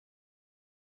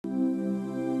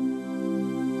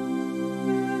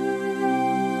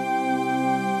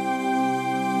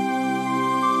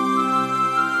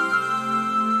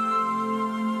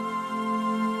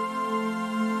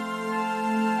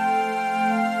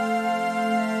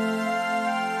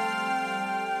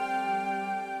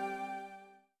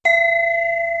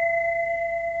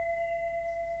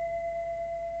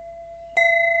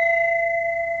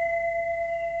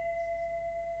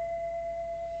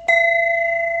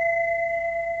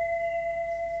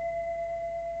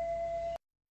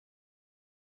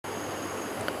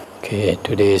Okay,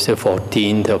 today is the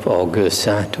 14th of August,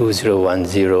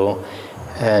 2010,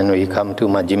 and we come to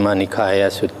Majjhima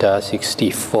Nikaya Sutta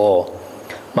 64,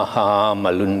 Maha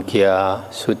Malunkhya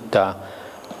Sutta,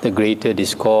 the greater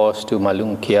discourse to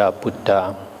Malunkhya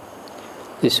Putta.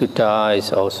 This sutta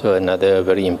is also another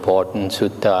very important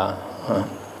sutta.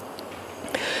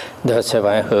 Thus have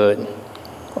I heard.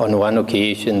 On one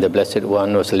occasion, the Blessed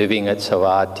One was living at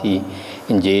Savatthi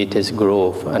in Jeta's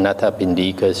Grove,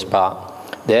 Anathapindika's park.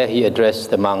 There he addressed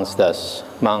the monks thus,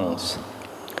 "Monks,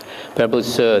 Venerable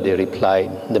Sir," they replied.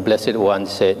 The Blessed One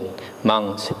said,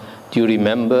 "Monks, do you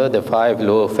remember the 5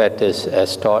 lower fetters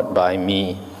as taught by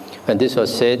me?" When this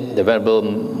was said, the Venerable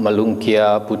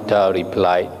Malunkhya Putta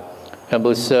replied,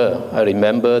 "Venerable Sir, I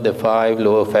remember the 5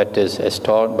 lower fetters as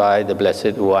taught by the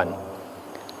Blessed One."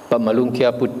 But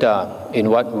Malunkhya Putta, in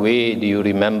what way do you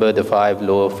remember the 5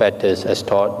 lower fetters as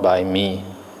taught by me?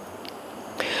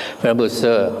 Venerable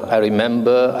Sir, I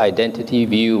remember identity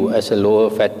view as a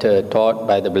lower fetter taught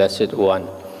by the Blessed One.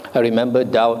 I remember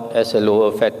doubt as a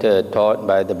lower fetter taught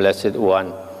by the Blessed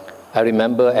One. I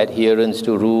remember adherence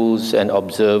to rules and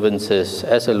observances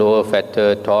as a lower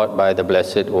fetter taught by the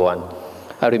Blessed One.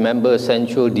 I remember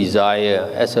sensual desire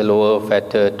as a lower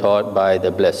fetter taught by the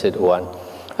Blessed One.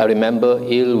 I remember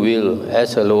ill will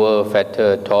as a lower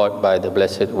fetter taught by the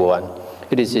Blessed One.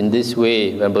 It is in this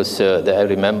way, Venerable Sir, that I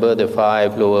remember the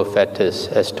 5 lower fetters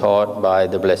as taught by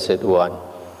the Blessed One.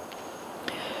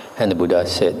 And the Buddha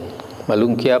said,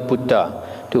 "Malunkhya Putta,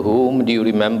 to whom do you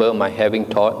remember my having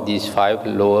taught these 5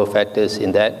 lower fetters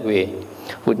in that way?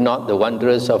 Would not the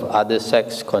wanderers of other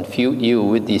sects confute you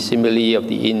with the simile of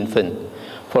the infant?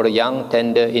 For a young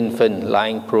tender infant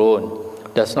lying prone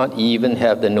does not even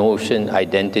have the notion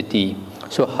identity,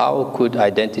 so how could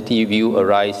identity view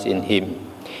arise in him?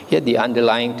 Yet the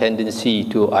underlying tendency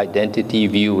to identity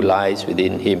view lies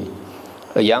within him.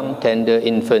 A young tender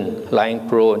infant lying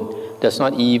prone does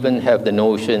not even have the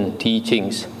notion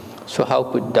teachings, so how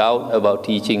could doubt about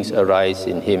teachings arise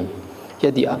in him?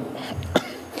 Yet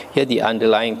the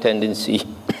underlying tendency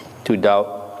to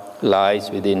doubt lies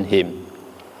within him.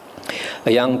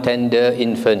 A young tender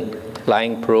infant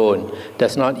lying prone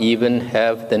does not even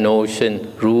have the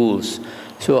notion rules,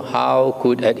 so how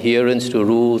could adherence to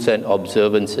rules and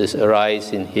observances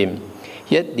arise in him?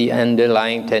 Yet the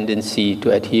underlying tendency to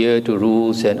adhere to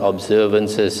rules and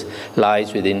observances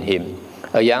lies within him.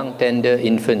 A young tender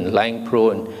infant lying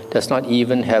prone does not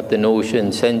even have the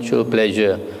notion sensual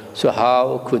pleasure, so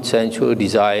how could sensual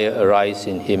desire arise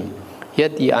in him?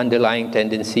 Yet the underlying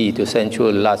tendency to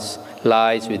sensual lust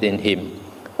lies within him.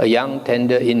 A young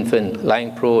tender infant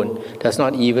lying prone does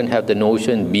not even have the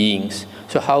notion beings,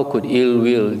 so how could ill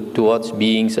will towards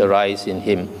beings arise in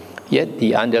him? Yet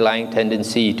the underlying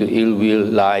tendency to ill will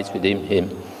lies within him.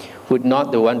 Would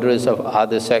not the wanderers of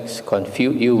other sects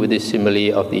confute you with the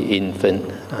simile of the infant?"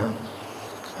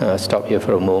 Stop here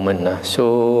for a moment.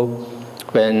 So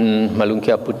when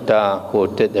Malunkhya Putta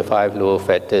quoted the 5 lower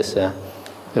fetters,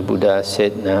 the Buddha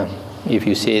said, if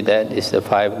you say that is the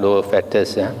 5 lower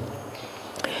fetters,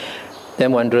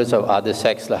 then wanderers of other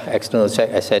sects, external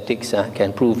sect ascetics,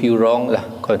 can prove you wrong,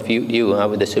 confute you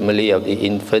with the simile of the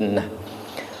infant,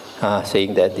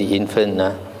 saying that the infant,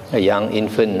 a young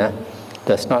infant,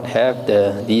 does not have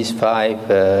these 5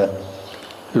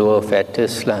 lower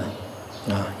fetters.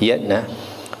 Yet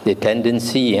the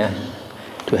tendency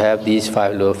to have these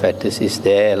 5 lower fetters is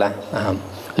there.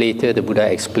 Later the Buddha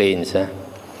explains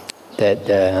that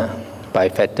by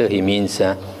fetter he means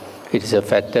it is a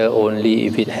fetter only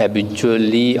if it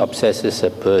habitually obsesses a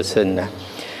person.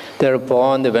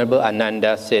 Thereupon the Venerable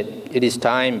Ananda said, "It is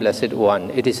time, Blessed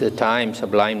One, it is a time,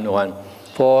 Sublime One,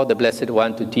 for the Blessed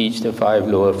One to teach the 5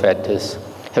 lower fetters.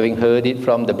 Having heard it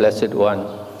from the Blessed One,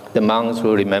 the monks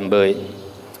will remember it.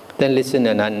 Then listen,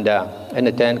 Ananda, and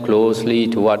attend closely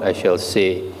to what I shall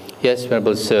say." "Yes,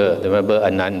 Venerable Sir," the Venerable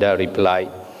Ananda replied.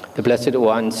 The Blessed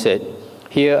One said,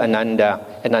 "Hear, Ananda,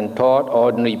 an untaught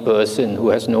ordinary person who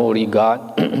has no regard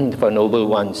for noble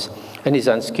ones, and is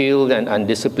unskilled and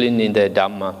undisciplined in their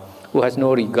Dhamma, who has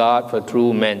no regard for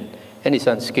true men, and is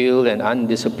unskilled and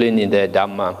undisciplined in their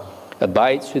Dhamma,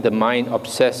 abides with a mind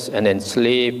obsessed and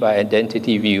enslaved by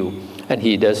identity view, and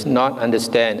he does not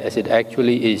understand as it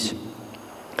actually is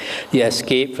the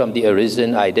escape from the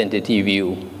arisen identity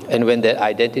view. And when that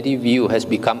identity view has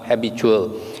become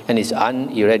habitual and is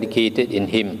uneradicated in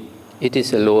him, it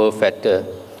is a lower fetter.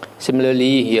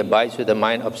 Similarly, he abides with a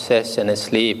mind obsessed and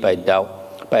enslaved by doubt,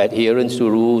 by adherence to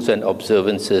rules and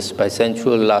observances, by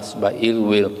sensual lust, by ill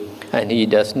will, and he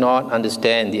does not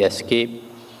understand the escape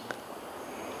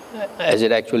as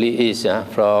it actually is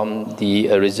from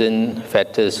the arisen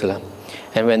fetters.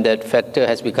 And when that fetter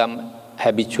has become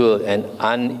habitual and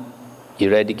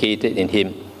uneradicated in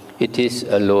him, it is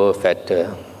a lower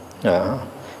factor.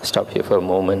 Stop here for a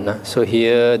moment. So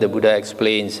here the Buddha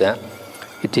explains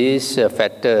it is a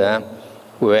factor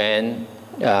when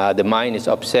the mind is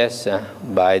obsessed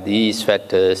by these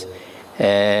factors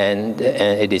and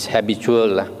it is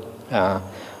habitual.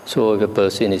 So if a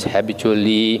person is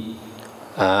habitually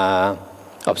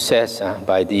obsessed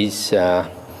by these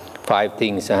 5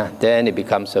 things, then it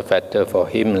becomes a factor for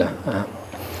him.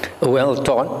 A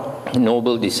well-taught,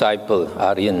 noble disciple,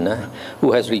 Aryan,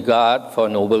 who has regard for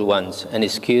noble ones and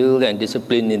is skilled and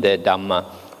disciplined in their Dhamma,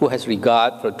 who has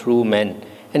regard for true men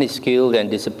and is skilled and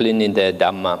disciplined in their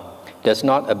Dhamma, does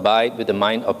not abide with the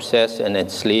mind obsessed and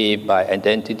enslaved by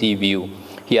identity view.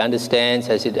 He understands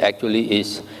as it actually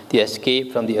is the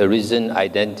escape from the arisen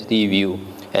identity view,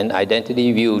 and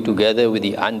identity view together with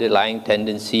the underlying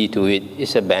tendency to it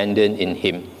is abandoned in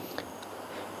him.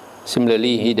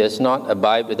 Similarly, he does not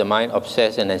abide with the mind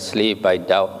obsessed and enslaved by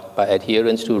doubt, by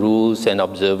adherence to rules and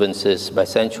observances, by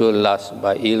sensual lust,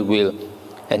 by ill will,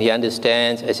 and he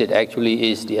understands as it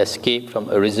actually is the escape from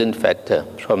the arisen factor,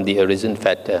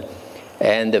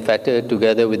 and the factor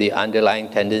together with the underlying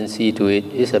tendency to it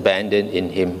is abandoned in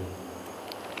him.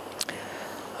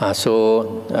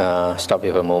 Stop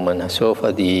here for a moment. So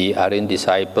for the Aryan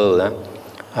disciple,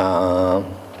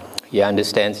 he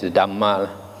understands the Dhamma,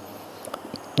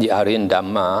 the Aryan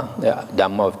Dhamma, the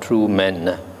Dhamma of true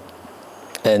men.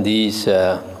 And these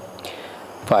 5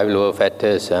 lower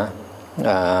factors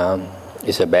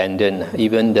is abandoned.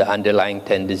 Even the underlying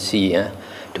tendency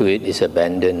to it is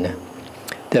abandoned.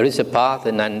 There is a path,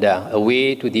 Ananda, a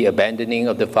way to the abandoning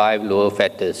of the 5 lower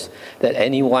factors, that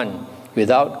anyone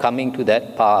without coming to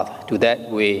that path, to that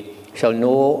way, shall know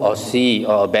or see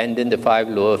or abandon the 5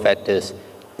 lower factors.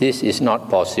 This is not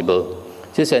possible.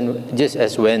 Just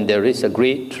as when there is a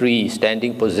great tree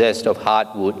standing possessed of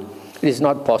hardwood, it is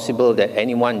not possible that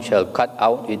anyone shall cut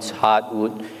out its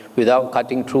hardwood without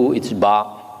cutting through its bark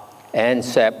and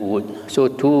sapwood. So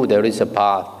too there is a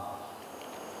path.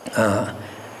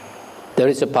 There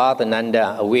is a path,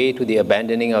 Ananda, a way to the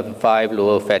abandoning of the 5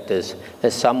 lower factors,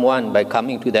 that someone, by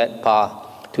coming to that path,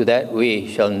 to that way,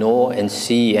 shall know and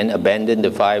see and abandon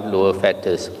the 5 lower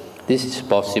factors. This is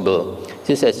possible.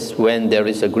 Just as when there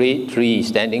is a great tree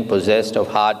standing possessed of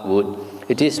hardwood,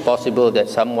 it is possible that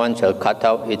someone shall cut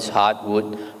out its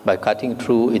hardwood by cutting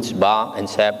through its bark and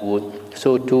sapwood.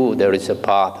 So too there is a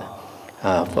path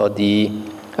for the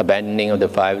abandoning of the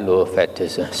 5 lower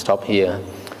factors. Stop here.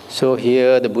 So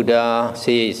here the Buddha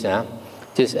says,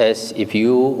 just as if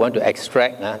you want to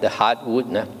extract the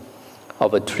hardwood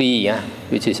of a tree,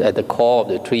 which is at the core of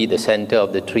the tree, the center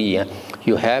of the tree,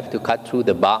 you have to cut through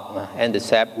the bark and the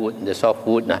sapwood, the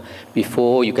softwood,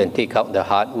 before you can take out the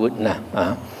hardwood.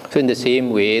 So in the same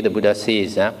way, the Buddha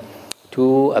says,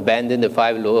 to abandon the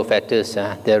 5 lower factors,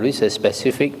 there is a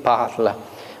specific path.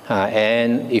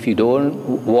 And if you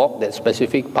don't walk that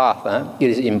specific path, it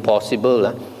is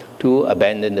impossible to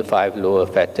abandon the 5 lower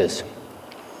factors.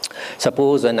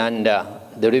 Suppose, Ananda,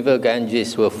 the river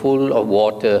Ganges were full of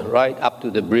water right up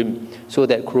to the brim, so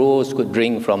that crows could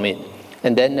drink from it.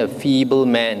 And then a feeble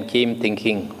man came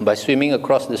thinking, by swimming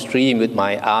across the stream with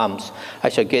my arms, I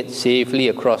shall get safely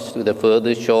across to the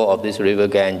further shore of this river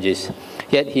Ganges.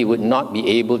 Yet he would not be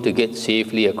able to get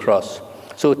safely across.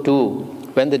 So too,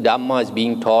 when the Dhamma is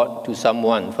being taught to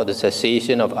someone for the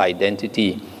cessation of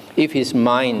identity, if his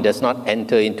mind does not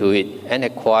enter into it and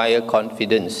acquire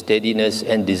confidence, steadiness,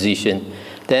 and decision,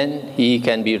 then he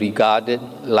can be regarded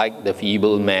like the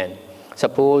feeble man.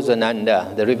 Suppose,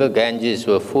 Ananda, the river Ganges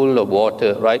were full of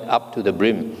water right up to the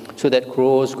brim, so that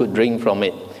crows could drink from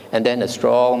it. And then a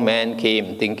strong man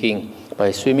came, thinking,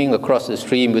 by swimming across the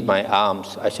stream with my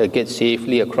arms, I shall get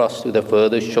safely across to the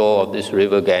further shore of this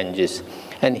river Ganges.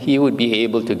 And he would be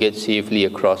able to get safely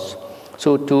across.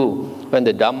 So too, when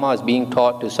the Dhamma is being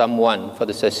taught to someone for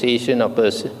the cessation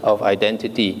of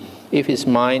identity, if his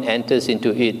mind enters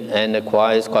into it and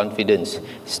acquires confidence,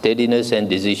 steadiness, and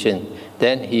decision,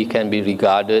 then he can be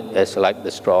regarded as like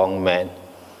the strong man.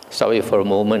 Sorry for a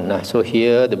moment. So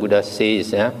here the Buddha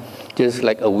says, just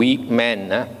like a weak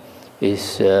man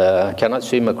cannot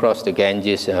swim across the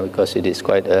Ganges because it is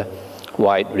quite a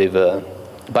wide river,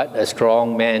 but a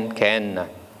strong man can.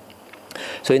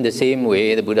 So in the same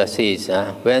way, the Buddha says,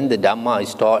 when the Dhamma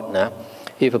is taught,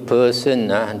 if a person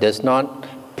does not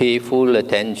pay full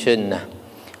attention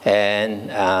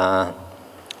and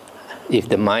if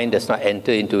the mind does not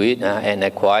enter into it and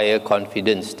acquire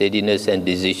confidence, steadiness, and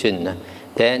decision,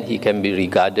 then he can be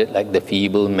regarded like the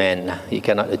feeble man. He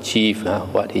cannot achieve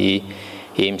what he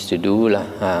aims to do.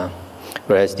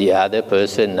 Whereas the other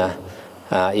person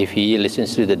If he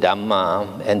listens to the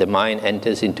Dhamma and the mind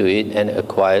enters into it and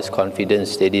acquires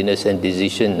confidence, steadiness and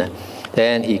decision,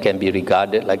 then he can be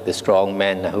regarded like the strong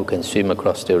man who can swim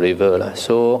across the river.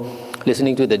 So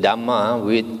listening to the Dhamma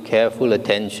with careful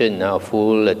attention,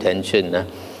 full attention,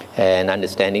 and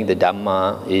understanding the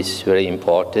Dhamma is very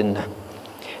important.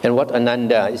 And what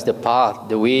Ananda is the path,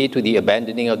 the way to the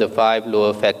abandoning of the 5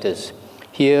 lower fetters.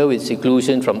 Here, with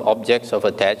seclusion from objects of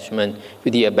attachment,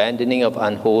 with the abandoning of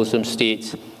unwholesome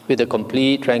states, with the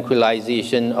complete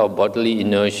tranquilization of bodily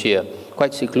inertia,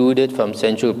 quite secluded from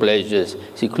sensual pleasures,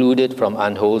 secluded from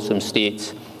unwholesome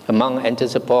states, a monk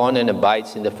enters upon and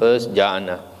abides in the first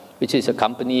jhana, which is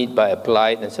accompanied by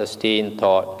applied and sustained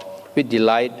thought, with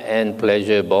delight and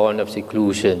pleasure born of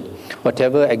seclusion.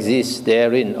 Whatever exists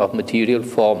therein of material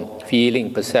form,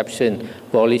 feeling, perception,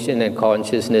 volition and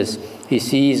consciousness, he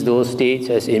sees those states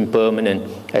as impermanent,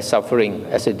 as suffering,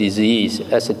 as a disease,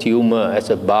 as a tumor, as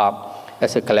a barb,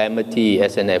 as a calamity,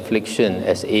 as an affliction,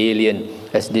 as alien,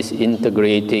 as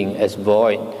disintegrating, as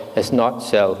void, as not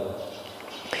self.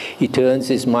 He turns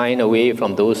his mind away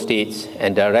from those states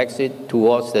and directs it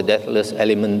towards the deathless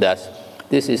element thus.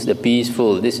 This is the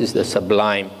peaceful, this is the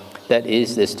sublime, that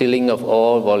is the stilling of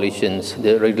all volitions,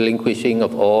 the relinquishing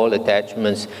of all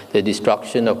attachments, the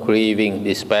destruction of craving,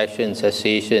 dispassion,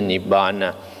 cessation,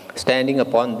 nibbana. Standing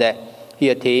upon that, he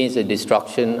attains the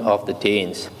destruction of the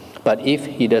taints. But if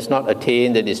he does not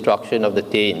attain the destruction of the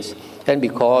taints, then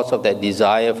because of that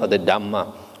desire for the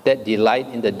Dhamma, that delight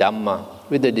in the Dhamma,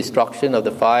 with the destruction of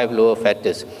the 5 lower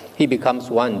fetters, he becomes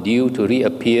one due to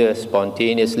reappear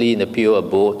spontaneously in the pure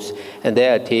abodes, and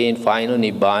there attain final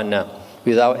Nibbana,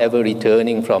 without ever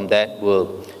returning from that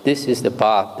world. This is the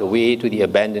path, the way to the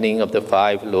abandoning of the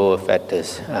 5 lower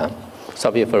fetters.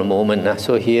 Stop here for a moment.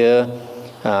 So here,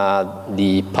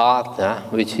 the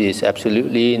path which is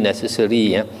absolutely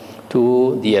necessary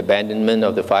to the abandonment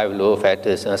of the 5 lower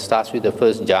fetters starts with the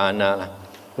first jhana.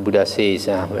 The Buddha says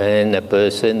when a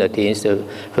person attains the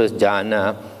first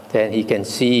jhana, then he can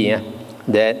see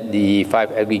that the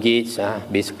 5 aggregates,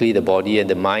 basically the body and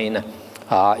the mind,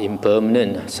 are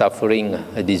impermanent, suffering,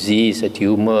 a disease, a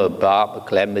tumor, a barb, a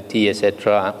calamity,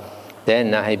 etc.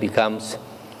 Then he becomes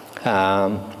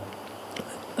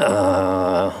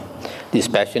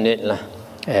dispassionate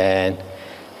and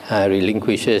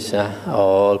relinquishes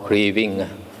all craving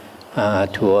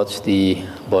towards the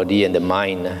body and the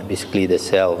mind, basically the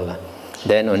self.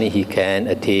 Then only he can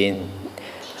attain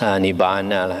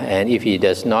Nibbana. And if he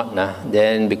does not,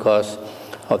 then because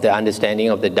of the understanding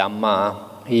of the Dhamma,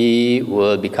 he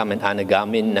will become an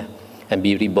anagamin and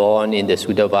be reborn in the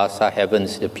Suddhavasa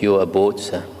heavens, the pure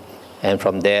abodes, and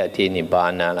from there attain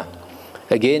Nibbana.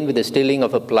 Again, with the stilling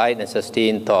of applied and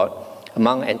sustained thought, a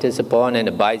monk enters upon and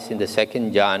abides in the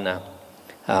second jhana.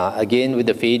 Again, with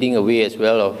the fading away as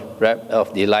well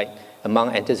of delight, a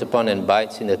monk enters upon and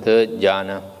abides in the third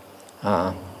jhana.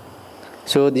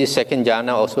 So this second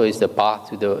jhana also is the path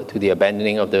to the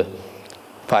abandoning of the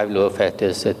 5 lower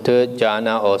fetters. The third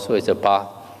jhana also is the path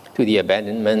to the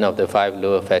abandonment of the 5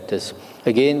 lower fetters.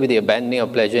 Again, with the abandoning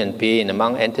of pleasure and pain, a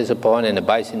monk enters upon and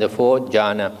abides in the fourth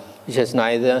jhana, which has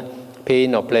neither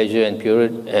pain nor pleasure and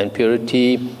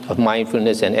purity of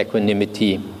mindfulness and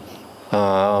equanimity.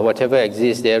 Whatever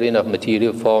exists therein of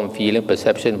material form, feeling,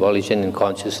 perception, volition, and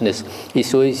consciousness, he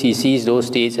sees those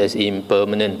states as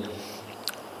impermanent,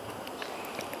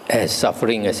 as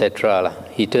suffering, etc.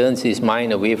 He turns his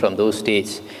mind away from those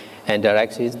states and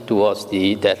directs it towards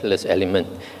the deathless element.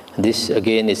 This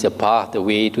again is the path, the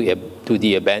way to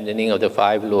the abandoning of the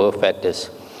 5 lower fetters.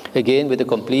 Again, with the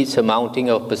complete surmounting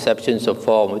of perceptions of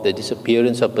form, with the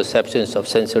disappearance of perceptions of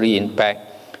sensory impact,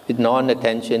 with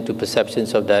non-attention to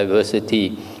perceptions of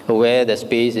diversity, where the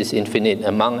space is infinite,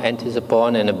 a monk enters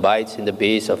upon and abides in the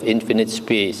base of infinite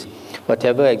space.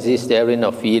 Whatever exists therein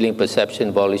of feeling,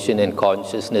 perception, volition, and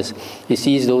consciousness, he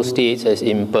sees those states as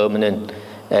impermanent,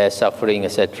 as suffering,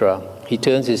 etc. He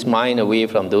turns his mind away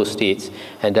from those states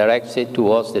and directs it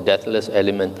towards the deathless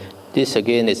element. This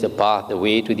again is the path, the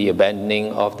way to the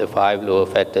abandoning of the 5 lower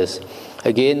fetters.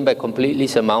 Again, by completely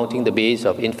surmounting the base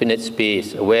of infinite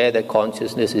space, aware that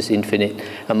consciousness is infinite,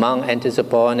 a monk enters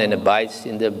upon and abides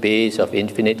in the base of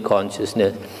infinite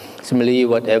consciousness. Similarly,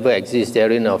 whatever exists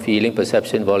therein of feeling,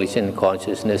 perception, volition, and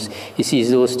consciousness, he sees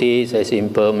those states as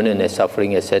impermanent, as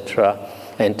suffering, etc.,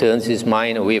 and turns his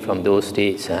mind away from those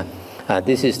states.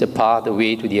 This is the path, the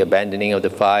way to the abandoning of the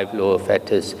 5 lower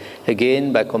fetters.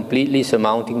 Again, by completely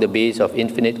surmounting the base of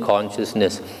infinite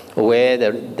consciousness, aware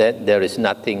that there is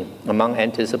nothing, a monk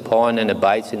enters upon and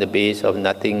abides in the base of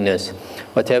nothingness.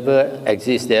 Whatever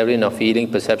exists therein of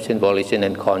feeling, perception, volition,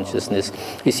 and consciousness,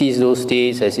 he sees those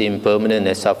states as impermanent,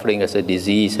 as suffering, as a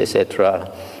disease,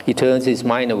 etc. He turns his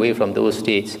mind away from those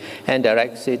states and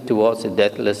directs it towards the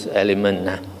deathless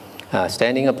element.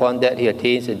 Standing upon that, he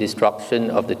attains the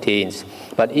destruction of the taints.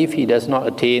 But if he does not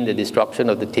attain the destruction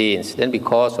of the taints, then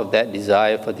because of that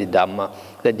desire for the Dhamma,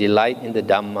 that delight in the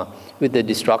Dhamma, with the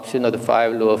destruction of the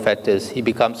 5 lower fetters, he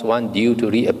becomes one due to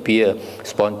reappear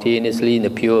spontaneously in the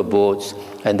pure abodes,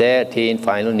 and there attain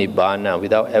final Nibbana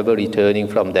without ever returning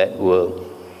from that world.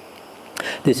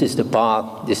 This is the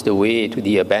path, this is the way to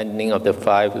the abandoning of the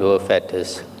 5 lower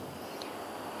fetters.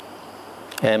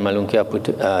 And Malunkyā put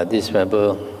this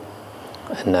Venerable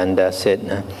Ananda said,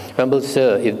 Venerable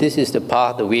Sir, if this is the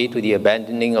path, the way to the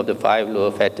abandoning of the 5 lower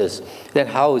fetters, then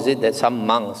how is it that some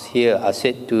monks here are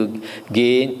said to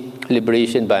gain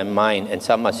liberation by mind and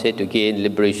some are said to gain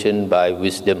liberation by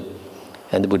wisdom?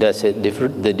 And the Buddha said,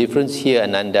 the difference here,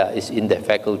 Ananda, is in the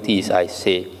faculties, I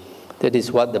say. That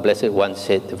is what the Blessed One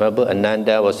said. The Venerable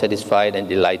Ananda was satisfied and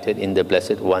delighted in the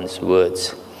Blessed One's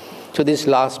words. So this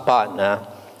last part,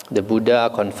 the Buddha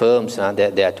confirms that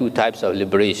there are 2 types of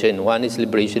liberation. One is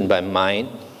liberation by mind,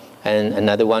 and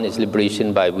another one is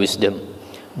liberation by wisdom.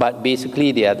 But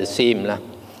basically they are the same.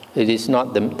 It is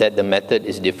not that the method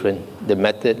is different. The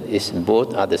method is,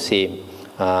 both are the same.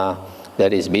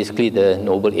 That is basically the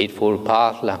Noble Eightfold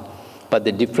Path. But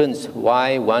the difference,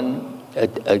 why one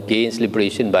gains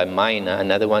liberation by mind,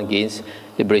 another one gains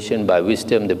liberation by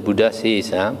wisdom, the Buddha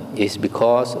says, is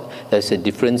because there's a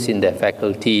difference in their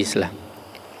faculties.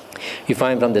 You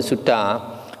find from the sutta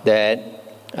that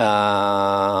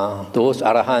those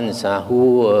arahants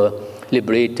who were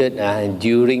liberated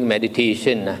during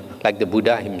meditation, like the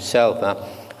Buddha himself,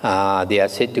 they are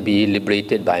said to be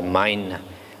liberated by mind.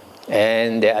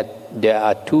 And there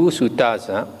are 2 suttas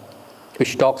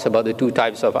which talks about the 2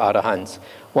 types of arahants.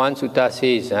 One sutta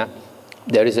says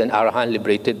there is an arahant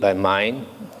liberated by mind.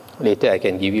 Later I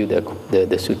can give you the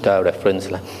sutta reference.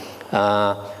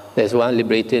 There's one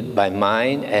liberated by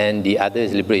mind and the other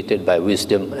is liberated by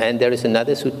wisdom. And there is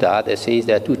another sutta that says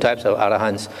there are 2 types of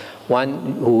arahants.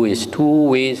 One who is 2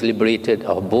 ways liberated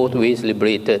or both ways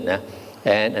liberated,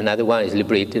 and another one is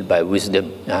liberated by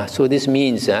wisdom. So this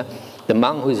means the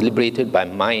monk who is liberated by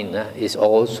mind is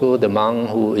also the monk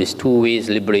who is 2 ways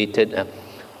liberated.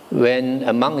 When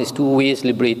a monk is 2 ways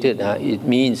liberated, it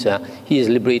means he is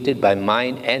liberated by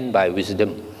mind and by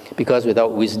wisdom. Because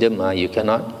without wisdom, you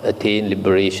cannot attain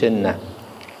liberation.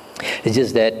 It's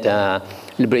just that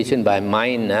liberation by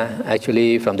mind,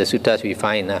 actually from the suttas we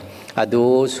find, are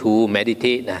those who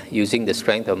meditate using the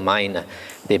strength of mind.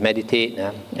 They meditate,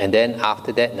 and then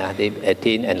after that, they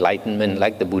attain enlightenment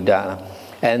like the Buddha.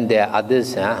 And there are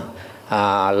others,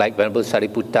 like Venerable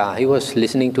Sariputta. He was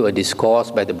listening to a discourse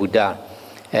by the Buddha.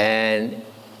 And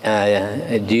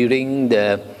during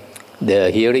the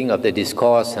hearing of the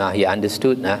discourse, he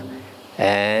understood,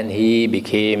 and he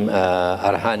became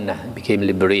arahant, became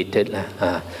liberated.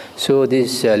 So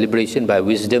this liberation by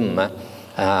wisdom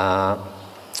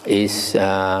is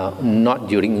not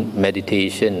during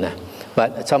meditation.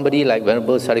 But somebody like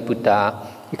Venerable Sariputta,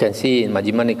 you can see in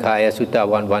Majjhima Nikaya, Sutta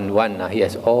 111, he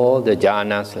has all the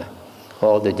jhanas.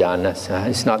 All the jhanas.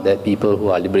 It's not that people who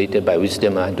are liberated by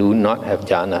wisdom do not have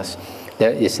jhanas.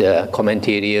 There is a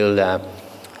commentarial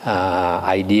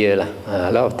idea.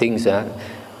 A lot of things in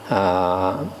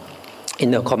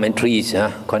the commentaries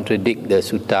contradict the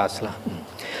suttas.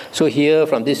 So here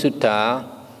from this sutta,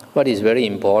 what is very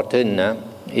important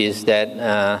is that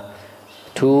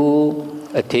to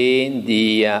attain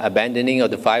the abandoning of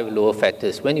the 5 lower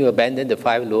fetters. When you abandon the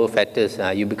 5 lower fetters,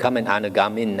 you become an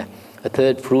anagamin, a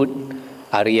 3rd fruit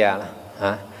Arya.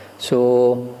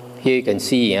 So here you can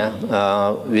see,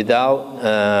 without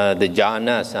the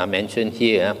jhanas mentioned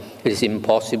here, it is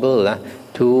impossible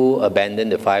to abandon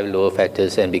the 5 lower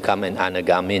fetters and become an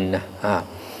anagamin.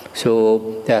 So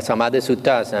there are some other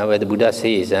suttas where the Buddha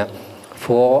says,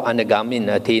 for anagamin,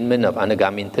 attainment of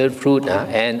anagamin, 3rd fruit,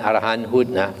 and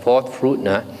arahanthood, 4th fruit,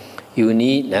 you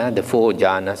need the 4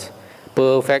 jhanas.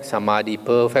 Perfect samadhi,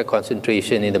 perfect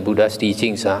concentration in the Buddha's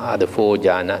teachings are the 4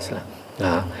 jhanas.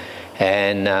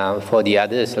 And for the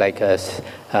others, like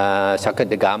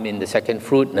Sakadagamin, the 2nd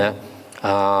fruit,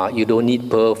 you don't need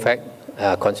perfect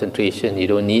concentration. You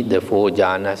don't need the 4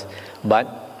 jhanas,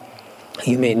 but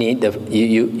you may need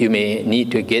you may need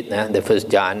to get the 1st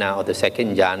jhana or the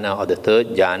 2nd jhana or the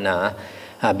 3rd jhana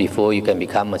before you can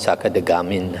become a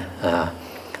Sakadagamin.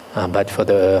 But for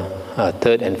the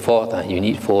third and fourth, you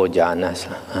need 4 jhanas.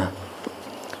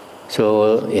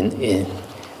 So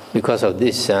because of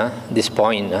this, this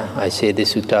point, I say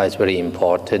this sutta is very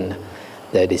important,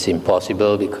 that it's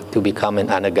impossible to become an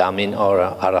anagamin or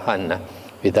an arahant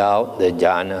without the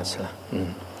jhanas.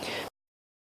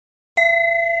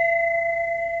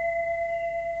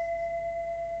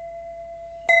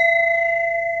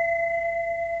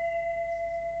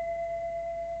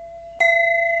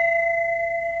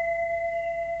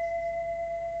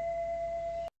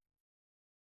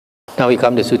 Now we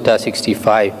come to Sutta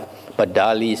 65,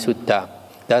 Padali Sutta.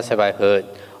 Thus have I heard.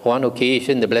 On one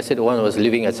occasion, the Blessed One was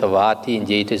living at Savatthi in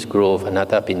Jeta's Grove,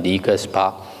 Anathapindika's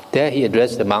park. There he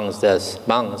addressed the monks thus,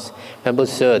 "Monks, Venerable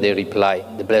Sir," they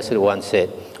replied. The Blessed One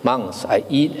said, "Monks, I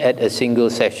eat at a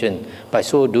single session. By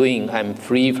so doing, I am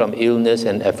free from illness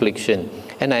and affliction,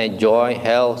 and I enjoy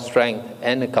health, strength,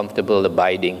 and a comfortable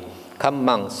abiding. Come,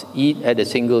 monks, eat at a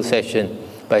single session.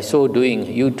 By so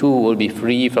doing, you too will be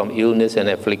free from illness and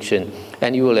affliction,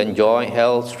 and you will enjoy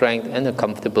health, strength, and a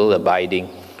comfortable abiding."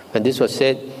 When this was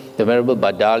said, the Venerable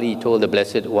Badali told the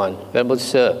Blessed One, "Venerable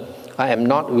Sir, I am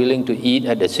not willing to eat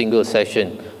at a single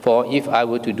session, for if I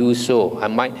were to do so, I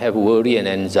might have worry and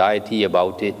anxiety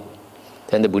about it."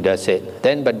 Then the Buddha said,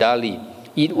 "Then Badali,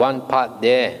 eat one part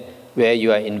there where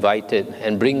you are invited,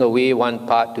 and bring away one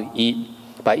part to eat.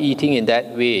 By eating in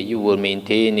that way, you will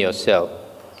maintain yourself."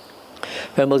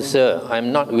 "Venerable Sir, I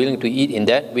am not willing to eat in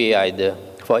that way either,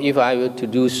 for if I were to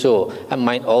do so, I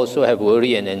might also have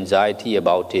worry and anxiety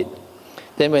about it."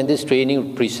 Then when this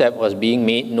training precept was being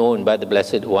made known by the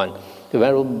Blessed One, the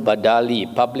Venerable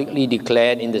Badali publicly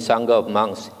declared in the Sangha of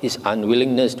monks his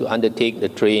unwillingness to undertake the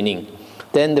training.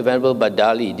 Then the Venerable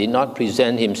Badali did not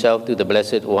present himself to the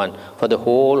Blessed One for the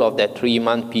whole of that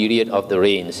 3-month period of the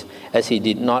rains, as he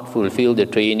did not fulfill the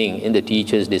training in the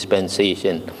teacher's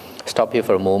dispensation. Stop here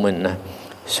for a moment.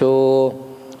 So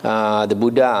the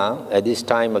Buddha, at this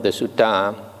time of the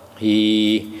sutta,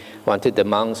 he wanted the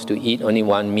monks to eat only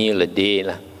 1 meal a day.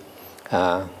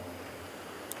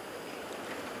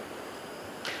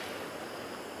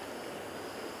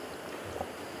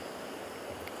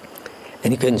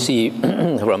 And you can see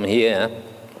from here,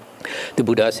 the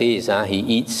Buddha says he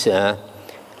eats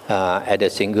at a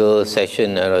single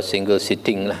session or a single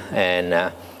sitting,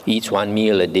 and eats 1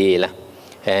 meal a day,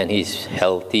 and he's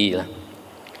healthy.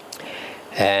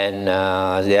 And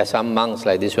there are some monks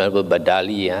like this Venerable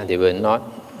Badali, they were not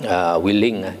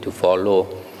willing to follow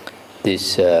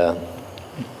this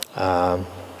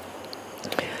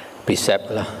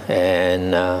precept,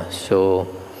 and so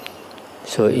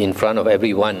in front of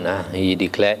everyone, he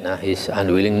declared his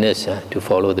unwillingness to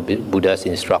follow the Buddha's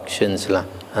instructions.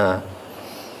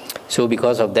 So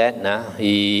because of that,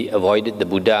 he avoided the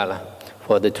Buddha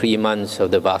for the 3 months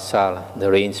of the Vasa, the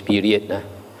rains period,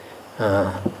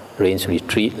 rains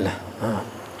retreat.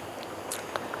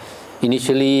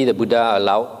 Initially, the Buddha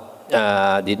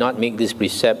did not make this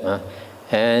precept,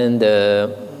 and the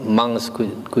monks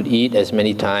could eat as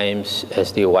many times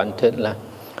as they wanted.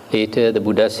 Later, the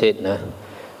Buddha said,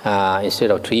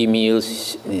 instead of 3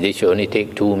 meals, they should only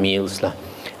take 2 meals.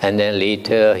 And then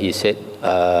later, he said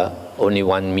only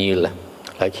 1 meal,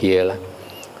 like here.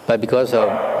 But because of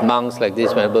monks like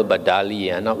this, Venerable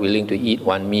Badali, are not willing to eat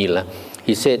 1 meal,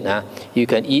 he said, you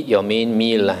can eat your main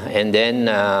meal, and then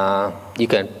you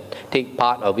can take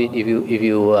part of it. If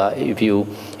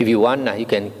you want, you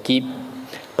can keep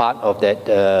part of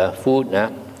that food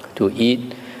to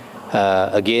eat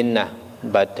again.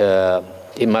 But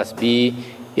it must be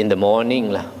in the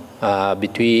morning,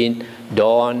 between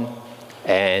dawn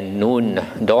and noon.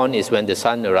 Dawn is when the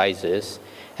sun arises,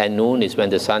 and noon is when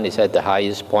the sun is at the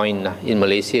highest point. In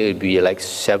Malaysia, it will be like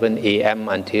 7 a.m.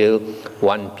 until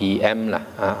 1 p.m.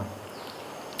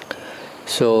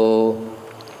 So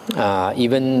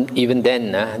even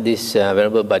then, this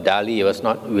Venerable Badali was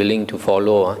not willing to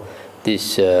follow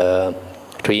this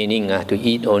training to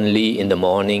eat only in the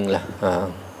morning.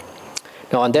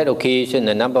 Now on that occasion,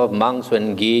 a number of monks were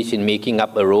engaged in making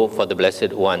up a robe for the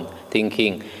Blessed One,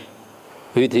 thinking,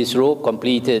 with his robe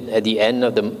completed at the end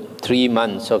of the 3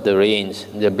 months of the rains,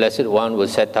 the Blessed One will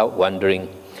set out wandering.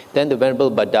 Then the Venerable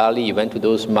Badali went to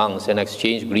those monks and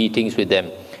exchanged greetings with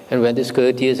them. And when this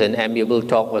courteous and amiable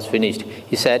talk was finished,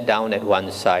 he sat down at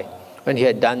one side. When he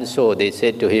had done so, they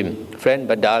said to him, "Friend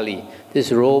Badali,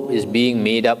 this robe is being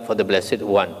made up for the Blessed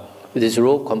One. With his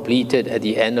robe completed at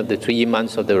the end of the 3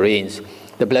 months of the rains,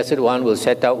 the Blessed One will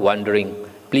set out wandering.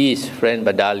 Please, friend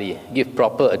Badali, give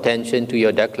proper attention to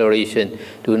your declaration.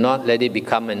 Do not let it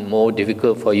become more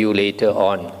difficult for you later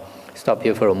on." Stop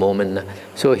here for a moment.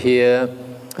 So here,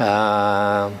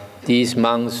 these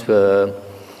monks were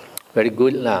very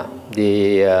good lah.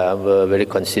 They were very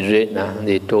considerate.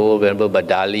 They told Venerable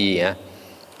Badali,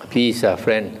 please,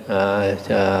 friend,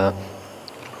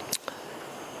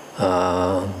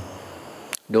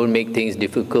 don't make things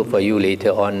difficult for you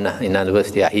later on. In other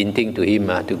words, they are hinting to him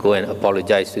to go and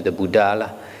apologize to the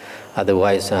Buddha.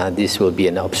 Otherwise, this will be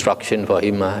an obstruction for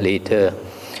him later.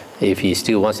 If he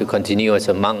still wants to continue as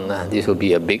a monk, this will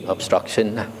be a big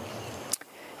obstruction.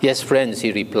 Yes, friends,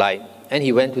 he replied. And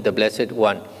he went to the Blessed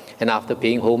One. And after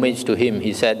paying homage to him,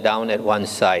 he sat down at one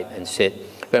side and said,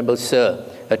 Venerable Sir,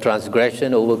 a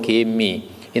transgression overcame me,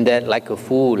 in that like a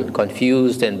fool,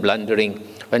 confused and blundering,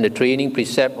 when the training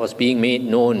precept was being made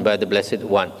known by the Blessed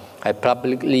One, I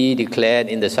publicly declared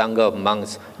in the Sangha of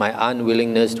monks my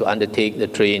unwillingness to undertake the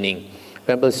training.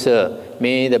 Venerable Sir,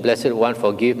 may the Blessed One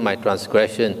forgive my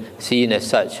transgression, seen as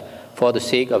such, for the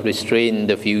sake of restraint in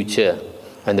the future.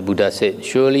 And the Buddha said,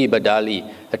 surely,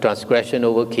 Badali, a transgression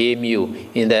overcame you,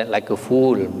 in that like a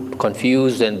fool,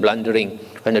 confused and blundering,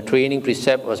 when the training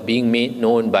precept was being made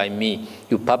known by me,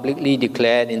 you publicly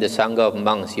declared in the Sangha of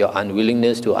monks your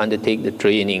unwillingness to undertake the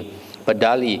training.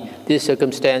 Badali, this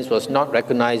circumstance was not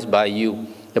recognized by you.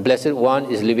 The Blessed One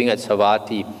is living at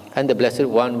Savatthi, and the Blessed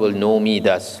One will know me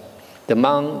thus. The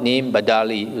monk named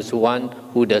Badali is one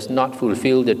who does not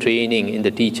fulfill the training in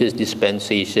the teacher's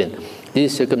dispensation.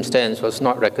 This circumstance was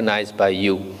not recognized by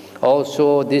you.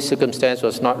 Also, this circumstance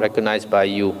was not recognized by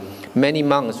you. Many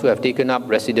monks who have taken up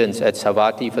residence at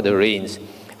Savatthi for the rains,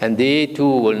 and they too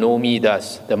will know me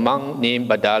thus. The monk named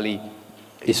Badali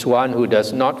is one who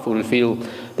does not fulfill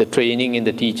the training in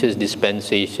the teacher's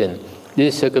dispensation.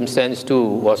 This circumstance too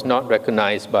was not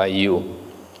recognized by you.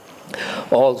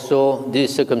 Also,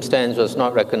 this circumstance was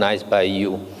not recognized by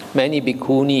you. Many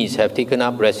bhikkhunis have taken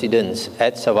up residence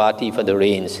at Savatthi for the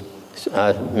rains.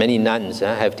 Many nuns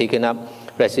have taken up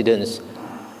residence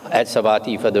at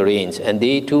Savatthi for the rains, and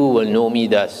they too will know me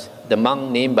thus. The monk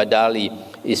named Badali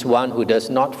is one who does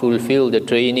not fulfill the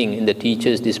training in the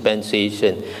teacher's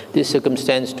dispensation. This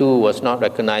circumstance too was not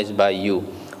recognized by you.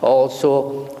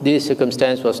 Also, this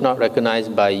circumstance was not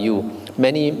recognized by you.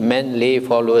 Many men lay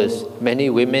followers, many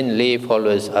women lay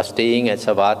followers are staying at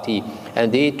Savatthi,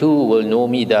 and they too will know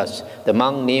me thus. The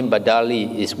monk named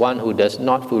Badali is one who does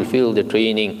not fulfill the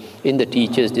training in the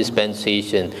teacher's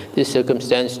dispensation. This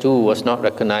circumstance too was not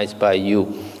recognized by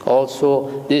you.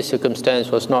 Also, this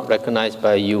circumstance was not recognized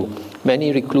by you.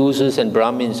 Many recluses and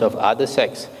Brahmins of other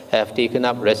sects have taken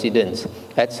up residence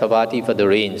at Savatthi for the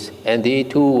rains, and they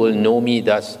too will know me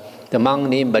thus. The monk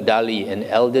named Badali, an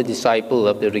elder disciple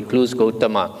of the recluse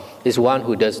Gautama, is one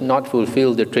who does not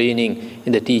fulfill the training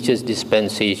in the teacher's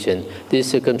dispensation.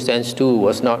 This circumstance too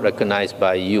was not recognized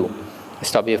by you.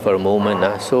 Stop here for a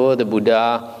moment. So the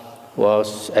Buddha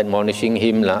was admonishing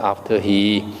him after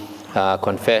he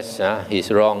confessed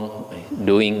his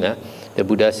wrongdoing. The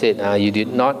Buddha said, you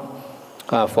did not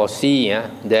foresee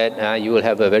that you will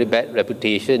have a very bad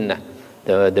reputation.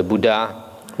 The Buddha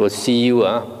will see you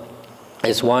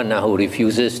as one who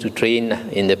refuses to train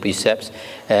in the precepts,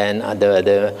 and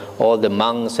all the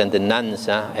monks and the nuns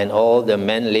and all the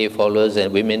men lay followers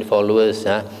and women followers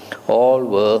all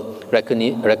will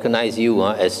recognize you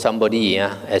as somebody,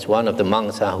 as one of the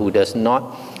monks who does not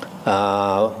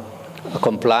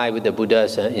comply with the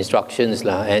Buddha's instructions,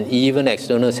 and even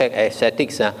external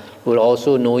ascetics will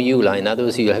also know you. In other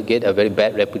words, you will get a very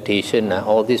bad reputation.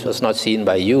 All this was not seen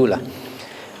by you.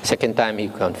 Second time he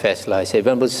confessed, I said,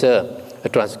 Venerable Sir, a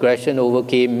transgression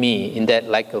overcame me, in that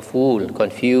like a fool,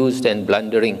 confused and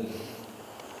blundering,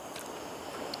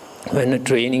 when the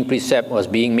training precept was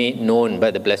being made known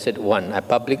by the Blessed One, I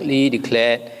publicly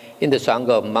declared in the Sangha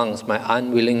of monks my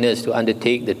unwillingness to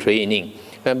undertake the training.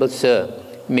 Venerable Sir,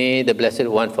 may the Blessed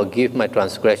One forgive my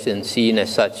transgression, seen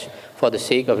as such, for the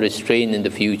sake of restraint in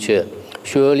the future.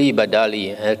 Surely,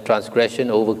 Badali, a transgression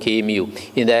overcame you,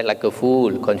 in that like a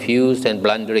fool, confused and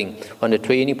blundering, when the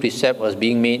training precept was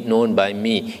being made known by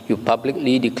me, you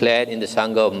publicly declared in the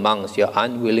Sangha of monks your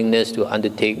unwillingness to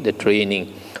undertake the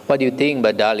training. What do you think,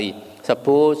 Badali?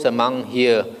 Suppose a monk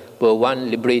here were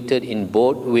one liberated in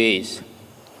both ways.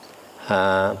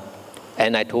 And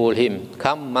I told him,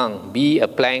 come monk, be a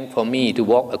plank for me to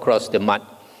walk across the mud.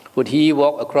 Would he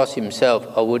walk across himself,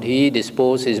 or would he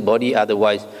dispose his body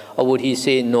otherwise, or would he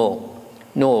say no?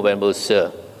 No, Venerable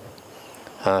Sir.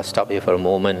 Stop here for a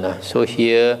moment. So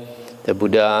here, the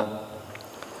Buddha,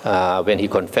 when he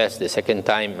confessed the second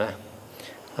time,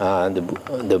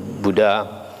 the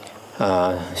Buddha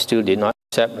still did not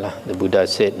accept. The Buddha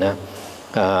said,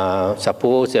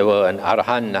 suppose there were an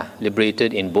Arahant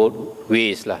liberated in both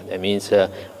ways. That means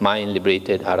mind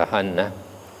liberated Arahant.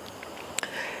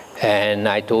 And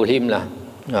I told him,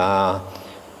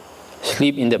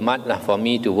 sleep in the mud for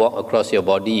me to walk across your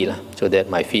body so that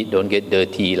my feet don't get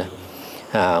dirty.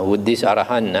 Would this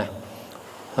Arahant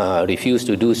refuse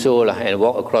to do so and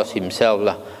walk across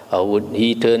himself? Or would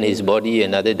he turn his body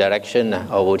another direction?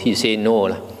 Or would he say no?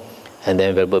 And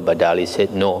then Venerable Badali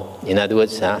said no. In other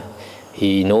words,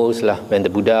 he knows when the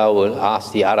Buddha will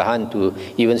ask the Arahant to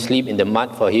even sleep in the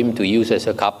mud for him to use as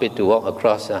a carpet to walk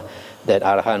across, that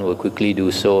Arahant will quickly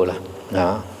do so.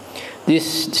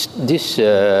 This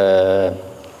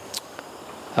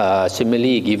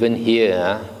simile given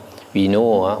here, we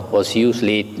know, was used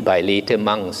by later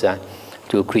monks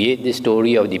to create the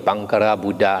story of the Dipankara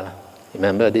Buddha.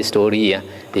 Remember this story?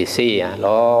 They say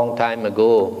long time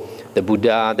ago, the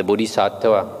Buddha, the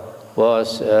Bodhisattva,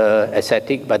 was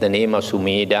ascetic by the name of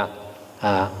Sumedha.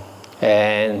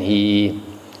 And he,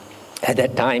 at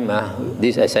that time,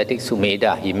 this ascetic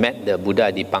Sumedha, he met the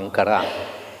Buddha Dipankara.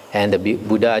 And the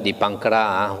Buddha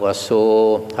Dipankara was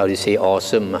so, how do you say,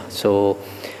 awesome. So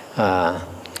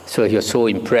he was so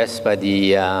impressed by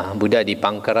the Buddha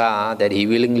Dipankara that he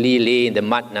willingly lay in the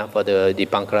mud for the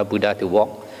Dipankara Buddha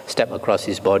to step across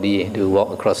his body, to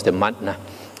walk across the mud.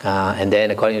 And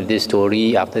then according to this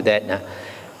story, after that,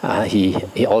 he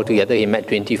altogether he met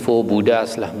 24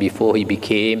 Buddhas before he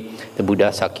became the Buddha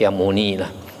Sakyamuni.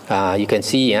 You can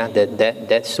see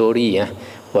that story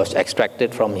was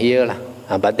extracted from here.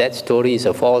 But that story is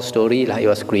a false story. It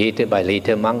was created by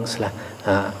later monks.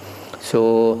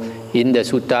 So in the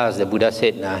Suttas, the Buddha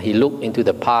said he looked into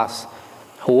the past.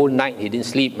 Whole night he didn't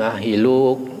sleep. He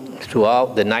looked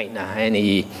throughout the night and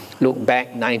he looked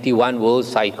back 91 world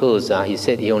cycles. He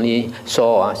said he only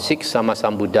saw 6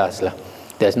 Sammasambuddhas.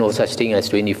 There's no such thing as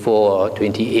 24 or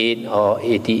 28 or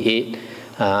 88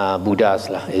 Buddhas.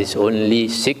 It's only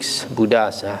 6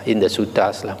 Buddhas in the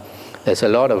Suttas. There's a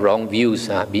lot of wrong views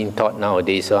being taught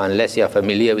nowadays. So unless you are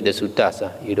familiar with the Suttas,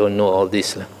 you don't know all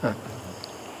this.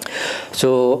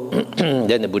 So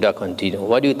then the Buddha continued.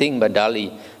 What do you think,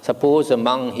 Badali? Suppose a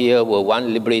monk here were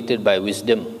one liberated by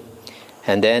wisdom.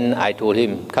 And then I told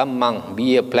him, come monk,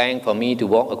 be a plank for me to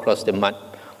walk across the mud.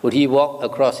 Would he walk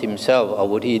across himself, or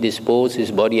would he dispose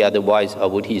his body otherwise, or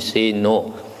would he say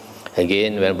no?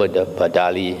 Again, Venerable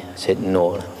Badali said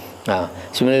no.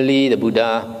 Similarly, the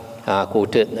Buddha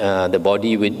quoted the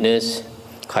body witness,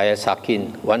 Kaya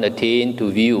Sakin, one attained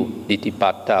to view,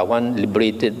 Ditipata, one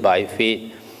liberated by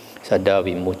faith, Sada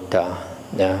Vimutta,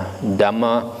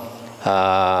 Dhamma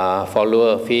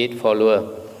follower, faith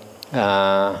follower.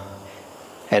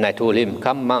 And I told him,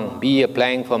 come monk, be a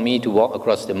plank for me to walk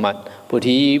across the mud. Would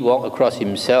he walk across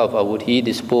himself, or would he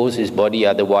dispose his body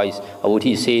otherwise, or would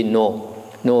he say no?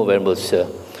 No, Venerable Sir.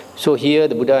 So here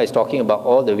the Buddha is talking about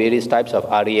all the various types of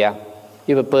Arya.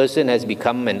 If a person has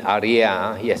become an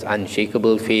Arya, he has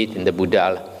unshakable faith in the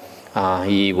Buddha.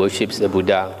 He worships the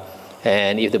Buddha.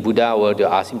 And if the Buddha were to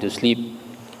ask him to sleep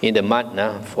in the mud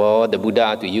for the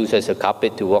Buddha to use as a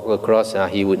carpet to walk across,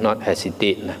 he would not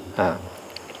hesitate.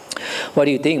 What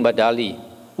do you think, Badali?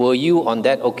 Were you on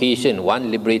that occasion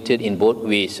one liberated in both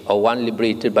ways, or one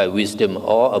liberated by wisdom,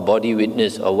 or a body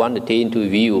witness, or one attained to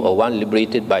view, or one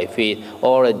liberated by faith,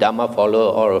 or a Dhamma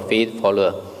follower, or a faith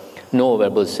follower? No,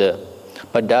 Venerable Sir.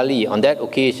 Badali, on that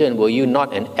occasion, were you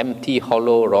not an empty,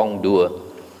 hollow wrongdoer?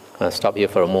 Stop here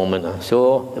for a moment.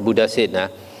 So the Buddha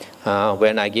said,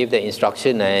 when I gave the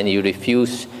instruction and you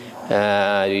refused,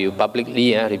 you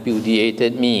publicly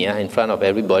repudiated me in front of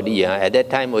everybody. At that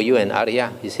time, were you an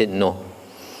Arya? He said, no.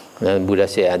 The Buddha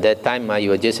said, at that time, you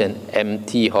were just an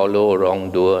empty, hollow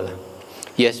wrongdoer.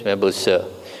 Yes, Venerable Sir.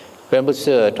 Venerable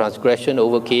Sir, transgression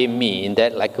overcame me in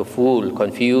that like a fool,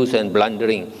 confused and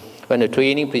blundering. When the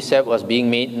training precept was being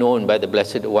made known by the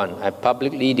Blessed One, I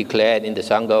publicly declared in the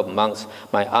Sangha of monks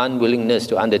my unwillingness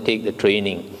to undertake the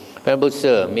training. Venerable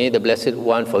Sir, may the Blessed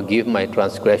One forgive my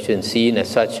transgression, seen as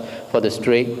such for the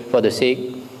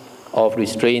sake of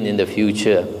restraint in the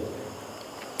future.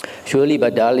 Surely,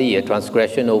 Badali, a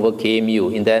transgression overcame you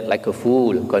in that like a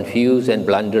fool, confused and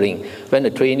blundering. When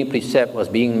the training precept was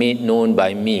being made known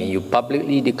by me, you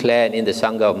publicly declared in the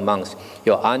Sangha of monks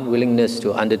your unwillingness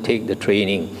to undertake the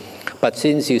training. But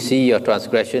since you see your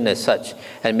transgression as such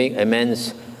and make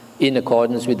amends in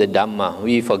accordance with the Dhamma,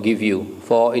 we forgive you.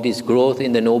 For it is growth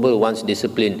in the Noble One's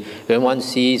discipline when one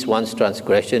sees one's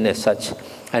transgression as such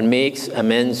and makes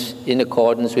amends in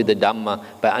accordance with the Dhamma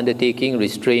by undertaking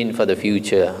restraint for the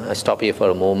future. I'll stop here for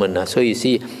a moment. So you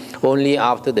see, only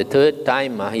after the 3rd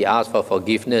time he asked for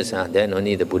forgiveness, then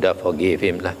only the Buddha forgave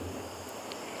him.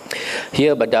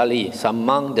 Here, Badali, some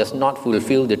monk does not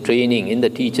fulfill the training in the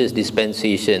teacher's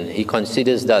dispensation. He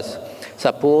considers thus,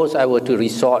 suppose I were to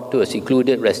resort to a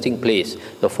secluded resting place,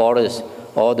 the forest,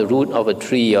 or the root of a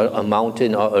tree, or a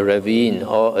mountain, or a ravine,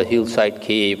 or a hillside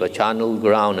cave, a charnel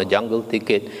ground, a jungle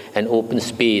thicket, an open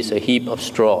space, a heap of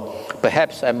straw.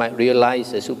 Perhaps I might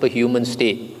realize a superhuman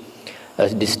state, a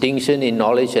distinction in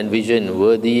knowledge and vision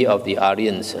worthy of the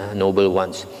Aryans, noble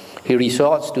ones. He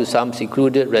resorts to some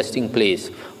secluded resting place.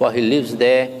 While he lives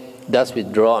there, thus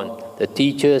withdrawn, the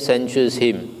teacher censures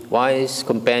him. Wise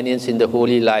companions in the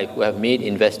holy life who have made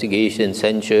investigation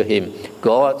censure him.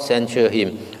 God censure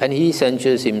him, and he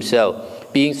censures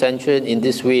himself. Being censured in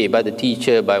this way by the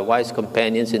teacher, by wise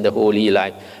companions in the holy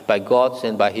life, by gods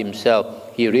and by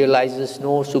himself, he realizes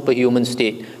no superhuman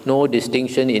state, no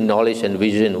distinction in knowledge and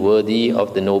vision worthy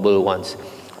of the noble ones.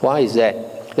 Why is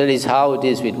that? That is how it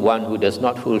is with one who does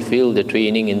not fulfill the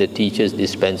training in the teacher's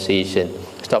dispensation.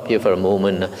 Stop here for a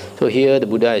moment. So here the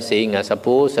Buddha is saying,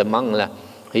 suppose a monk,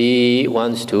 he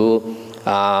wants to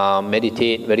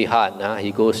meditate very hard.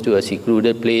 He goes to a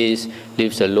secluded place,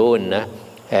 lives alone,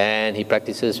 and he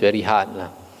practices very hard.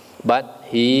 But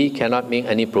he cannot make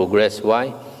any progress.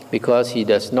 Why? Because he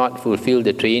does not fulfill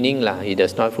the training. He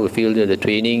does not fulfill the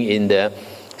training in the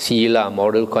sila,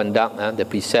 moral conduct, the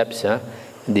precepts,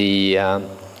 the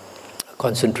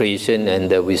concentration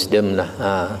and the wisdom.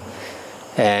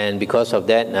 And because of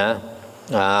that,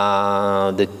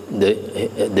 the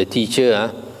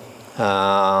teacher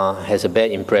has a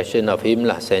bad impression of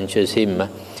him, censures him,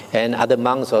 and other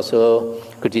monks also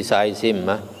criticize him,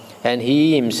 and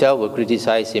he himself will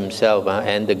criticize himself,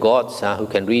 and the gods who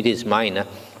can read his mind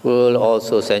will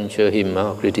also censure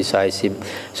him, criticize him.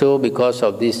 So because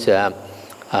of this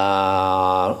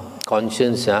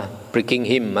conscience pricking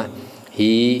him,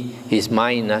 his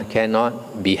mind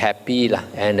cannot be happy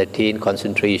and attain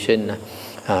concentration.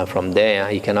 From there,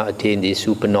 he cannot attain these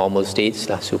supernormal states,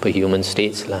 superhuman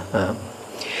states.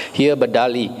 Here,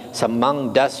 Badali, some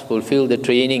monk does fulfill the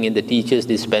training in the teacher's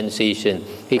dispensation.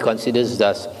 He considers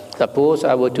thus: suppose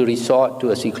I were to resort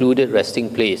to a secluded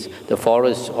resting place, the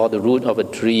forest or the root of a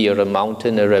tree, or a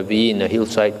mountain, a ravine, a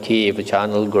hillside cave, a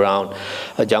charnel ground,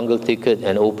 a jungle thicket,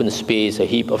 an open space, a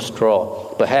heap of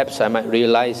straw. Perhaps I might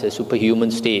realize a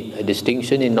superhuman state, a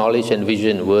distinction in knowledge and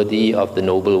vision worthy of the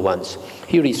noble ones.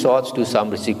 He resorts to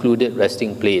some secluded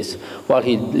resting place. While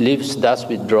he lives thus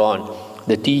withdrawn,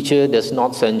 the teacher does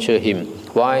not censure him.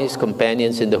 Wise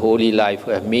companions in the holy life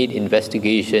who have made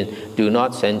investigation do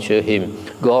not censure him.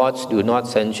 Gods do not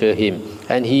censure him,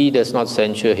 and he does not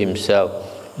censure himself.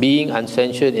 Being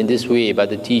uncensured in this way by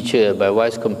the teacher, by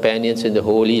wise companions in the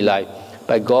holy life,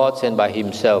 by gods and by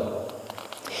himself,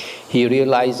 he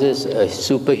realizes a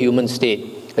superhuman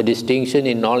state, a distinction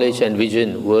in knowledge and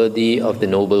vision worthy of the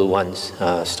noble ones.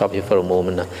 Stop here for a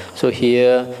moment. So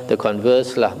here the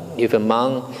converse, if a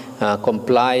monk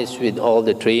complies with all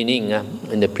the training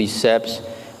in the precepts,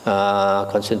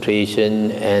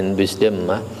 concentration and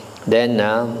wisdom, then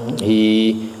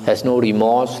he has no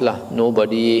remorse.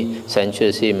 Nobody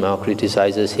censures him or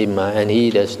criticizes him, and he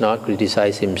does not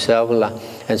criticize himself.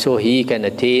 And so he can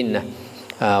attain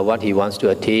what he wants to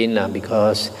attain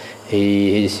because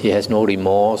he has no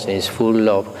remorse, he is full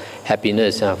of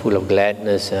happiness, full of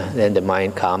gladness. Then the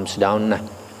mind calms down.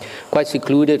 Quite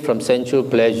secluded from sensual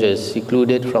pleasures,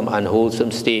 secluded from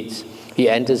unwholesome states, he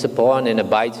enters upon and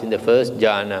abides in the first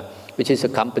jhana, which is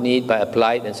accompanied by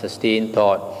applied and sustained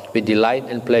thought, with delight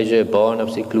and pleasure born of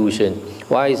seclusion.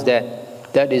 Why is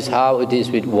that? That is how it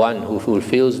is with one who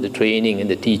fulfills the training in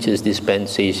the teacher's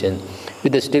dispensation.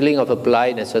 With the stilling of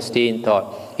applied and sustained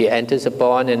thought, he enters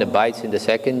upon and abides in the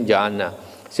second jhana.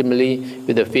 Similarly,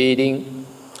 with the fading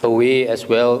away as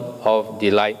well of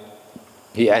delight,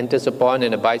 he enters upon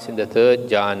and abides in the third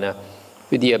jhana.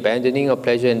 With the abandoning of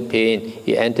pleasure and pain,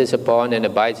 he enters upon and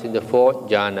abides in the fourth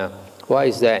jhana. Why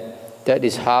is that? That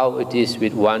is how it is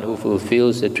with one who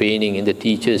fulfills the training in the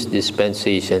teacher's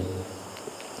dispensation.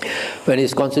 When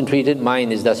his concentrated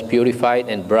mind is thus purified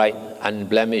and bright,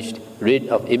 unblemished, rid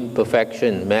of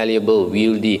imperfection, malleable,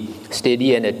 wieldy,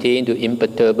 steady and attained to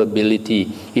imperturbability,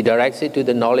 he directs it to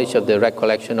the knowledge of the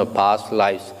recollection of past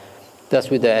lives. Thus,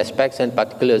 with the aspects and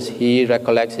particulars, he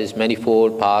recollects his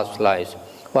manifold past lives.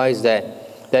 Why is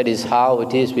that? That is how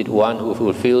it is with one who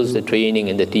fulfills the training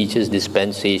in the teacher's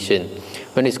dispensation.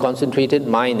 When his concentrated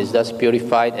mind is thus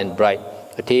purified and bright,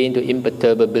 attained to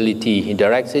imperturbability, he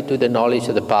directs it to the knowledge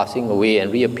of the passing away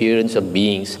and reappearance of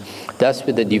beings. Thus,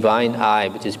 with the divine eye,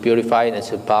 which is purified and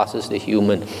surpasses the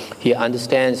human, he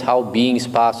understands how beings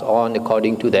pass on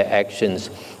according to their actions.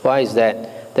 Why is that?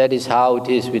 That is how it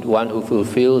is with one who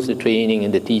fulfills the training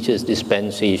in the teacher's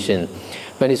dispensation.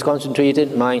 When his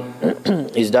concentrated mind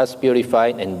is thus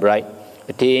purified and bright,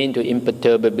 attained to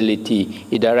imperturbability,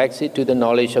 he directs it to the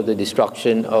knowledge of the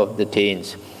destruction of the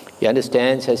taints. He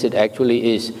understands as it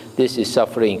actually is, this is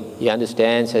suffering. He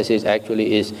understands as it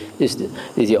actually is, this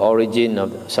is the origin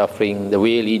of suffering, the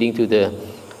way leading to the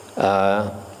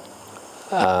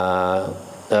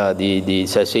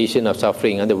cessation of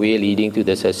suffering, and the way leading to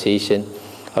the cessation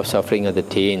of suffering of the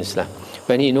taints.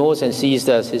 When he knows and sees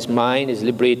thus, his mind is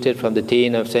liberated from the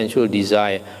taint of sensual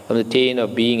desire, from the taint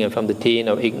of being, and from the taint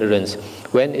of ignorance.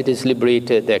 When it is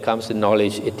liberated, there comes the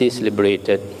knowledge, it is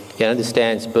liberated. He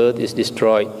understands birth is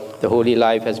destroyed, the holy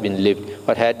life has been lived,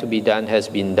 what had to be done has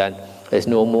been done. There is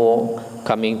no more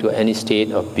coming to any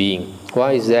state of being.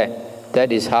 Why is that?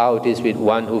 That is how it is with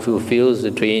one who fulfills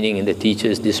the training in the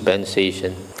teacher's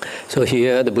dispensation. So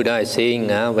here the Buddha is saying,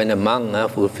 when a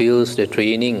monk fulfills the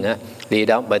training laid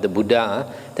out by the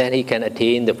Buddha, then he can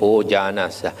attain the 4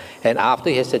 jhanas. And after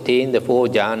he has attained the 4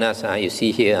 jhanas, you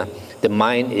see here, the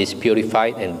mind is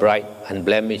purified and bright,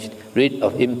 unblemished, rid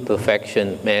of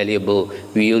imperfection, malleable,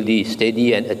 wieldy,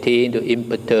 steady, and attained to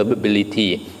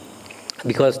imperturbability.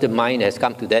 Because the mind has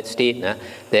come to that state,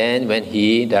 then when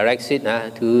he directs it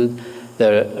to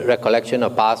the recollection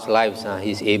of past lives,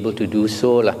 he is able to do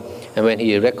so. And when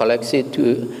he recollects it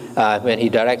when he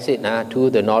directs it to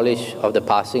the knowledge of the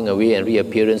passing away and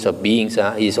reappearance of beings,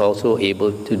 he is also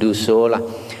able to do so.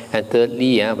 And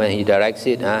thirdly, when he directs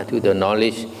it to the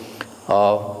knowledge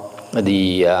of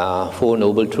the 4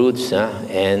 Noble Truths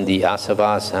and the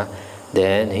asavas,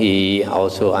 then he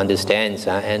also understands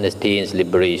and attains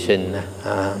liberation.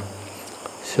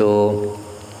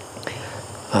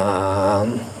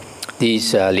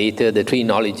 These later, the 3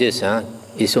 knowledges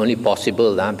is only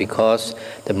possible because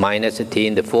the mind has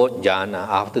attained the 4th jhana.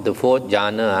 After the 4th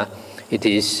jhana, it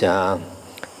is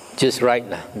just right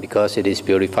because it is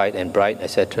purified and bright,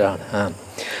 etc.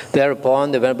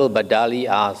 Thereupon the Venerable Badali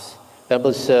asks,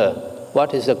 Venerable Sir,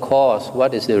 what is the cause,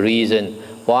 what is the reason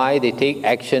why they take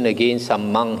action against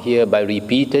some monk here by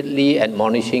repeatedly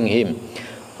admonishing him?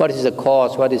 What is the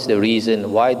cause, what is the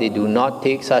reason why they do not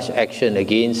take such action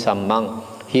against some monk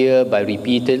here by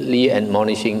repeatedly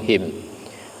admonishing him?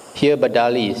 Here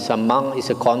Badali, some monk is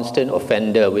a constant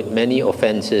offender with many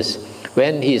offenses.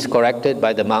 When he is corrected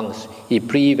by the monks, he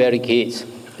prevaricates,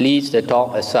 leads the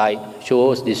talk aside,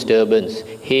 shows disturbance,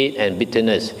 hate and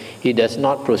bitterness. He does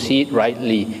not proceed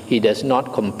rightly, he does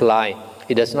not comply,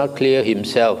 he does not clear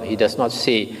himself, he does not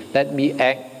say, let me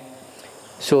act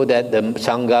so that the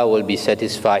Sangha will be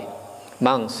satisfied.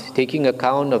 Monks, taking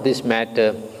account of this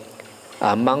matter,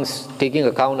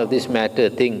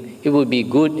 think it would be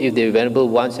good if the Venerable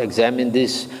Ones examine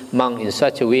this monk in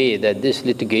such a way that this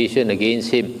litigation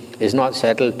against him is not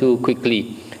settled too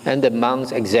quickly, and the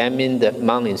monks examine the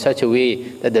monk in such a way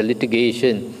that the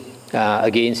litigation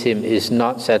against him is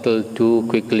not settled too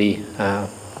quickly.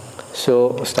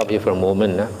 So stop here for a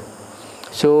moment.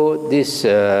 So this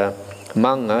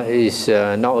monk is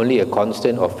not only a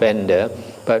constant offender,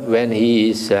 but when he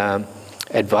is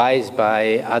advised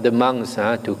by other monks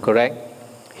to correct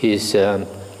his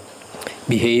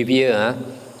behavior,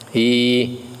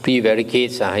 he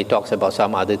prevaricates, he talks about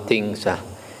some other things,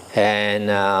 and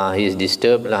he is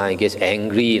disturbed, he gets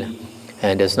angry,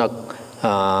 and does not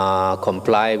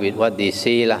comply with what they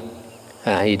say.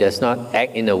 He does not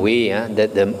act in a way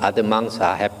that the other monks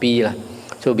are happy.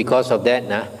 So because of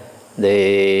that,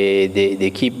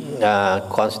 they keep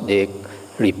they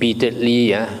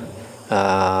repeatedly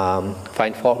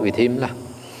find fault with him.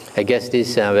 I guess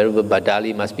this Venerable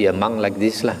Badali must be a monk like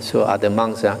this. So other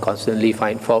monks constantly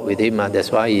find fault with him.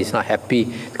 That's why he's not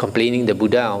happy, complaining the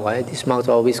Buddha, why these monks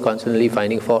are always constantly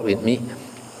finding fault with me?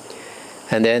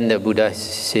 And then the Buddha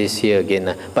says here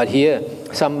again, but here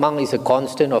some monk is a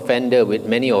constant offender with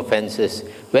many offenses.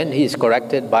 When he is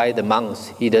corrected by the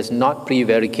monks, he does not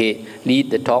prevaricate,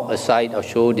 lead the talk aside, or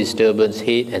show disturbance,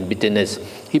 hate and bitterness.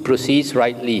 He proceeds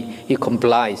rightly, he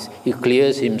complies, he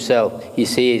clears himself, he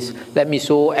says, let me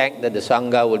so act that the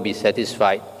Sangha will be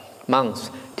satisfied. Monks,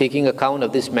 taking account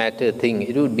of this matter, think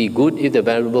it would be good if the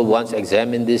Venerable Ones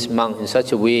examine this monk in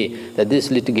such a way that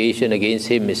this litigation against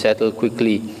him is settled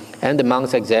quickly, and the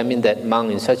monks examine that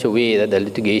monk in such a way that the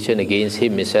litigation against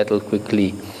him is settled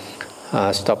quickly.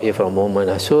 Stop here for a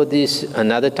moment. So this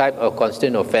another type of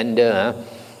constant offender,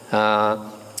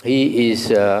 he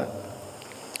is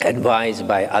advised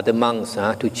by other monks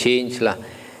to change,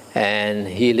 and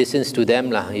he listens to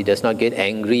them. He does not get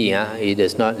angry, he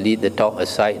does not lead the talk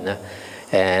aside,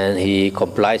 and he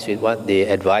complies with what they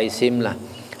advise him.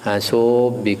 And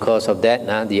so because of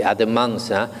that, the other monks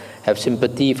have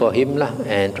sympathy for him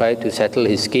and try to settle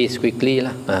his case quickly.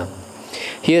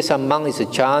 Here some monk is a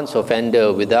chance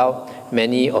offender without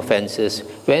many offenses.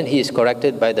 When he is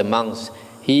corrected by the monks,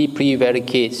 he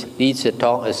prevaricates, leads the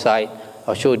talk aside,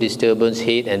 or show disturbance,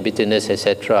 hate and bitterness,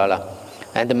 etc.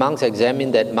 And the monks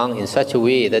examine that monk in such a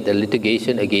way that the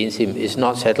litigation against him is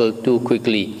not settled too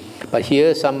quickly. But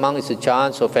here some monk is a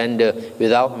chance offender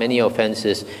without many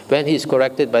offenses. When he is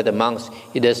corrected by the monks,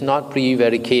 he does not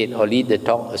prevaricate or lead the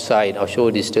talk aside or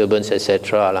show disturbance,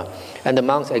 etc. And the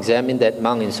monks examine that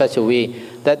monk in such a way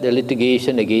that the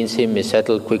litigation against him is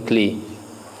settled quickly.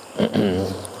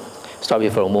 Stop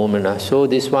here for a moment. So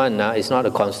this one is not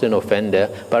a constant offender,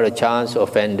 but a chance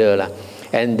offender.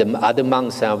 And the other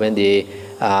monks, when they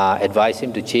advise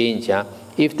him to change,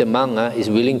 if the monk is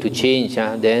willing to change,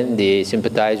 then they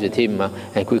sympathize with him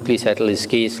and quickly settle his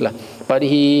case. But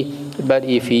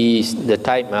if he is the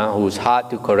type who's hard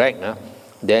to correct,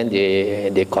 then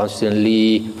they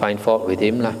constantly find fault with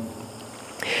him.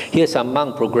 Here some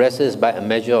monk progresses by a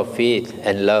measure of faith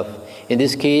and love. In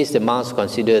this case, the monks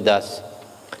consider thus.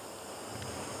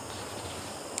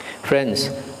 Friends,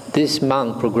 this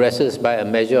monk progresses by a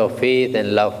measure of faith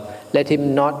and love. Let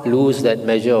him not lose that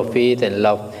measure of faith and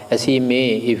love, as he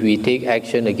may if we take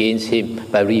action against him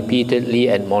by repeatedly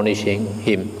admonishing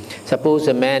him. Suppose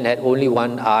a man had only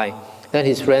one eye, then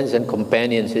his friends and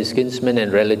companions, his kinsmen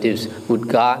and relatives would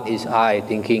guard his eye,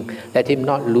 thinking, let him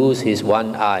not lose his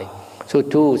one eye. So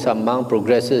too, some monk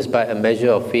progresses by a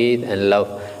measure of faith and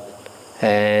love,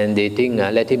 and they think,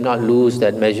 let him not lose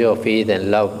that measure of faith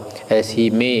and love, as he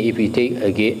may if we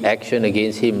take action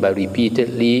against him by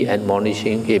repeatedly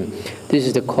admonishing him. This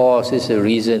is the cause, this is the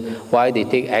reason why they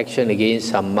take action against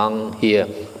some monk here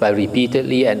by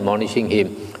repeatedly admonishing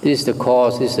him. This is the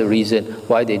cause, this is the reason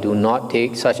why they do not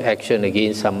take such action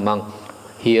against some monk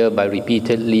here by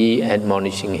repeatedly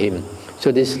admonishing him.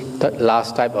 So this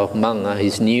last type of monk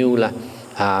is new,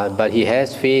 but he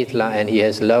has faith and he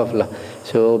has love.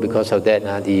 So because of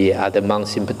that, the other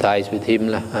monks sympathize with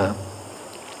him.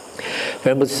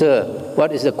 Venerable Sir,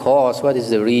 what is the cause, what is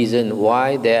the reason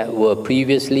why there were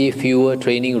previously fewer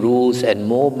training rules and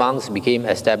more monks became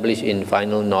established in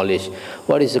final knowledge?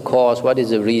 What is the cause, what is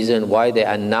the reason why there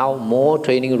are now more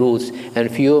training rules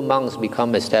and fewer monks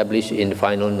become established in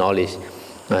final knowledge?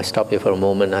 Stop here for a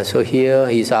moment. So here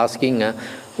he's asking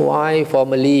why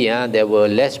formerly there were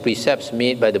less precepts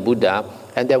made by the Buddha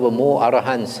and there were more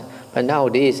arahants. But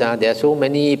nowadays there are so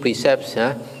many precepts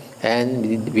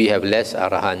and we have less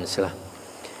arahants.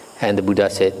 And the Buddha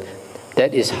said,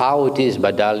 that is how it is,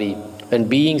 Badali. When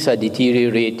beings are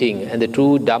deteriorating and the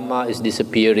true Dhamma is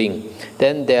disappearing,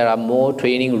 then there are more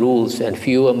training rules and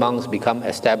fewer monks become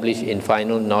established in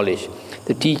final knowledge.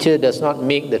 The teacher does not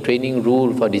make the training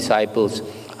rule for disciples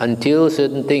until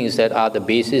certain things that are the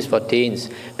basis for taints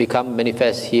become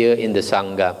manifest here in the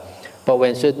Sangha. But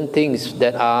when certain things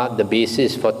that are the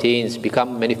basis for taints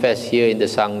become manifest here in the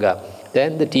Sangha,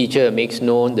 then the teacher makes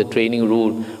known the training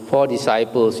rule for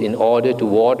disciples in order to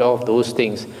ward off those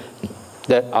things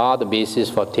that are the basis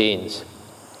for taints.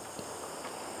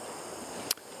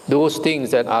 Those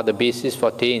things that are the basis for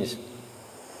taints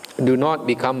do not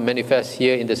become manifest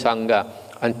here in the Sangha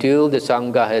until the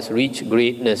Sangha has reached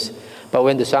greatness. But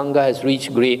when the Sangha has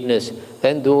reached greatness,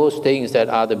 then those things that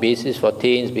are the basis for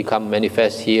taints become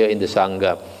manifest here in the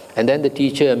Sangha. And then the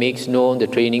teacher makes known the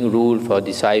training rule for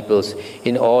disciples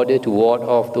in order to ward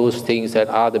off those things that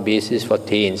are the basis for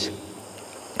taints.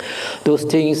 Those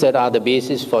things that are the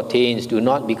basis for taints do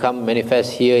not become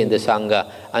manifest here in the Sangha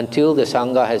until the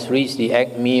Sangha has reached the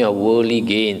acme of worldly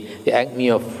gain, the acme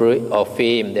of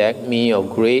fame, the acme of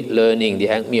great learning, the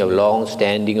acme of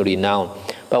long-standing renown.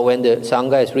 But when the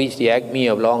Sangha has reached the acme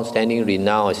of long-standing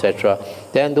renown, etc.,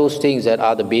 then those things that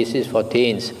are the basis for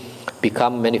taints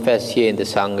become manifest here in the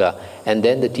Sangha, and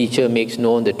then the teacher makes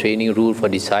known the training rule for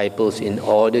disciples in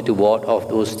order to ward off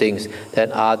those things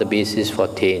that are the basis for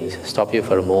taints. Stop here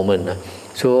for a moment.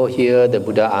 So here the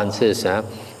Buddha answers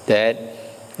that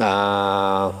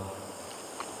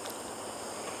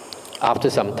after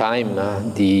some time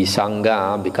the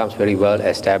Sangha becomes very well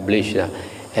established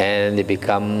and they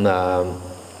become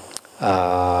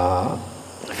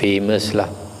famous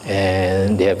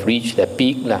and they have reached the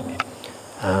peak.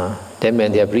 Then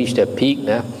when they have reached the peak,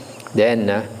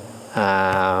 then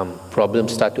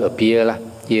problems start to appear.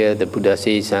 Here the Buddha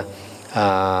says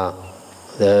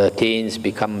the taints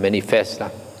become manifest.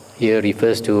 Here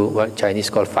refers to what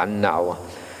Chinese call fan now,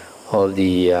 all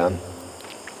the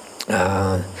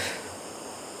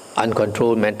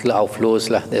uncontrolled mental outflows.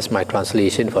 That's my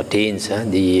translation for taints,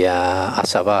 the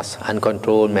asavas,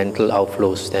 uncontrolled mental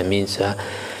outflows. That means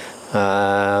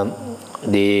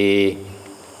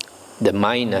the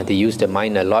mind, they use the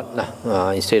mind a lot.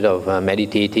 Instead of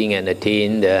meditating and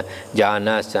attain the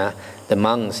jhanas, the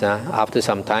monks, after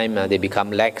some time, they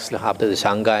become lax. After the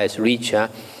Sangha has reached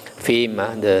fame,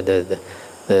 the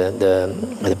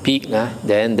the peak,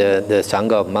 then the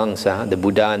Sangha of monks, the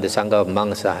Buddha and the Sangha of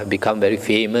monks have become very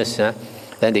famous.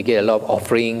 Then they get a lot of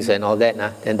offerings and all that.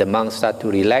 Then the monks start to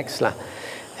relax,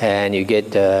 and you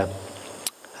get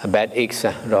bad eggs,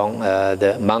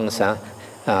 the monks,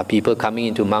 people coming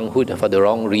into monkhood for the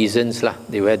wrong reasons.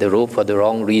 They wear the robe for the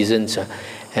wrong reasons,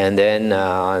 and then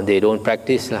they don't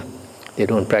practice. They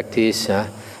don't practice. They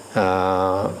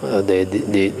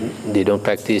don't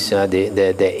practice.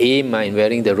 Their aim in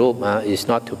wearing the robe is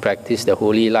not to practice the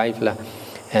holy life,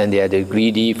 and they are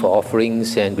greedy for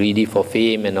offerings and greedy for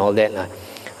fame and all that.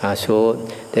 So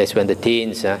that's when the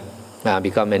taints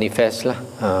become manifest.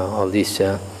 All this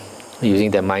using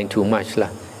their mind too much,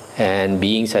 and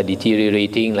beings are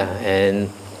deteriorating, and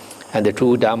the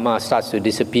true Dhamma starts to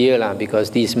disappear,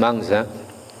 because these monks,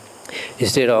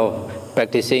 instead of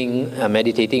practicing,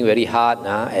 meditating very hard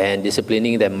and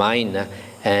disciplining their mind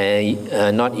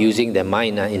and not using their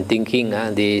mind in thinking,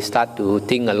 they start to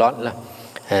think a lot,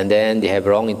 and then they have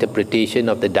wrong interpretation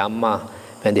of the Dhamma.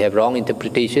 When they have wrong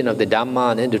interpretation of the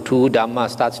Dhamma, then the true Dhamma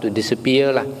starts to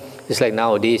disappear. Just like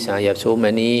nowadays, you have so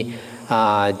many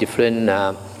different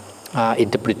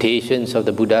interpretations of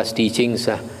the Buddha's teachings.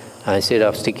 Instead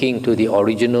of sticking to the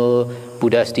original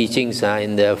Buddha's teachings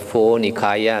in the 4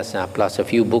 Nikayas, plus a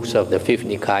few books of the 5th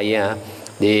Nikaya,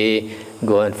 they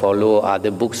go and follow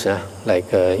other books,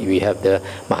 like we have the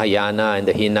Mahayana and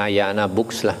the Hinayana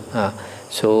books.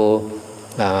 So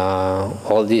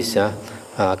all this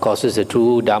causes the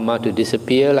true Dhamma to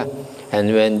disappear.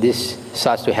 And when this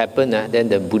starts to happen, then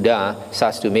the Buddha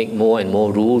starts to make more and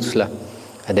more rules.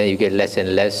 And then you get less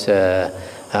and less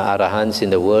arahants in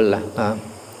the world.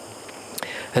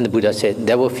 And the Buddha said,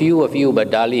 there were few of you,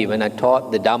 Badali, when I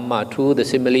taught the Dhamma through the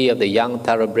simile of the young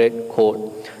thoroughbred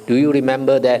colt. Do you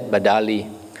remember that, Badali?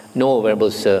 No,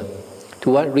 Venerable Sir. To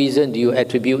what reason do you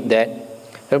attribute that?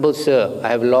 Venerable Sir, I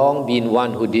have long been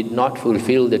one who did not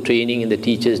fulfill the training in the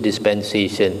teacher's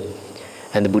dispensation.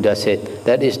 And the Buddha said,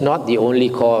 that is not the only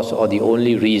cause or the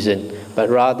only reason, but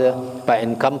rather, by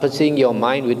encompassing your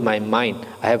mind with my mind,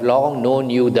 I have long known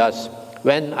you thus.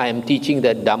 When I am teaching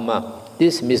the Dhamma,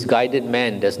 this misguided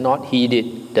man does not heed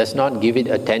it, does not give it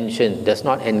attention, does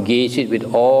not engage it with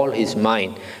all his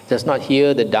mind, does not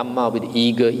hear the Dhamma with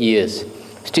eager ears.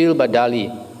 Still, Badali,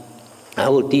 I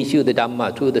will teach you the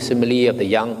Dhamma through the simile of the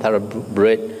young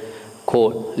thoroughbred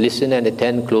colt. Listen and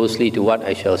attend closely to what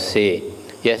I shall say.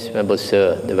 Yes, Venerable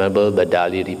Sir, the Venerable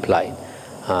Badali replied.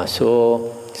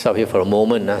 So, stop here for a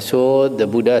moment. So the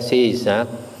Buddha says,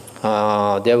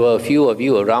 there were a few of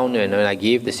you around when I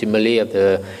gave the simile of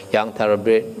the young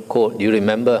thoroughbred colt. Do you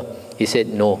remember? He said,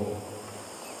 no.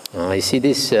 You see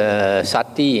this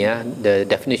sati, the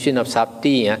definition of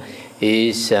sati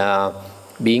is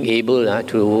being able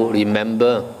to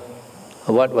remember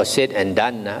what was said and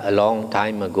done a long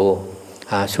time ago.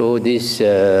 So this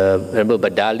Venerable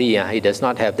Badali, he does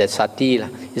not have that sati.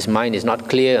 His mind is not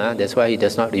clear. That's why he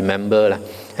does not remember.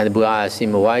 And the Buddha asked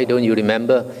him, why don't you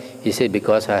remember? He said,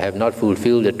 because I have not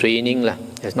fulfilled the training.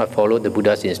 Has not followed the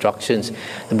Buddha's instructions.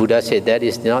 The Buddha said, that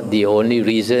is not the only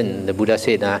reason. The Buddha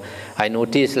said, I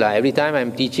notice every time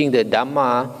I'm teaching the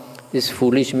Dhamma, this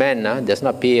foolish man does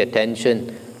not pay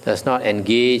attention, does not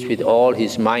engage with all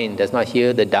his mind, does not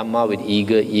hear the Dhamma with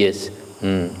eager ears.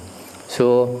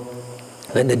 So,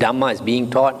 when the Dhamma is being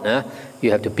taught,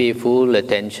 you have to pay full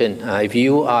attention. If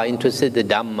you are interested in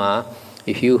the Dhamma,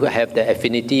 if you have the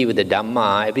affinity with the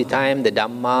Dhamma, every time the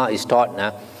Dhamma is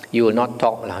taught, you will not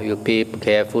talk, you will pay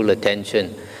careful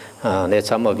attention. There's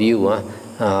some of you,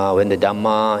 when the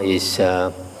Dhamma is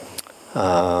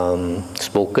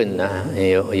spoken,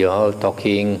 you're all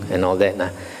talking and all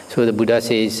that. So the Buddha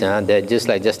says that just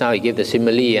like just now he gave the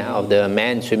simile of the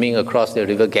man swimming across the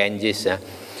river Ganges.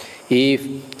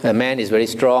 If a man is very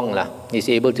strong, he's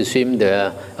able to swim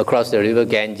across the river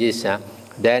Ganges,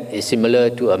 that is similar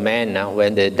to a man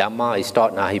when the Dhamma is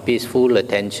taught, he pays full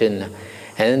attention. And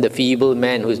then the feeble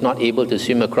man who is not able to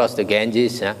swim across the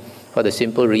Ganges, for the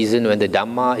simple reason when the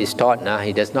Dhamma is taught,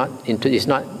 he is not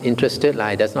interested,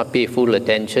 he does not pay full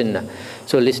attention.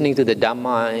 So listening to the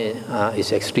Dhamma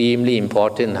is extremely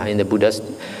important in the Buddha's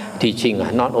teaching,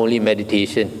 not only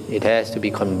meditation, it has to be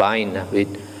combined with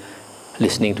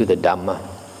listening to the Dhamma.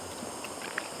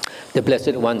 The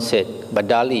Blessed One said,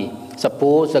 Badali,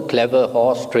 suppose a clever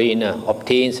horse trainer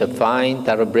obtains a fine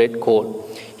thoroughbred colt.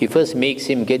 He first makes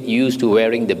him get used to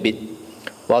wearing the bit.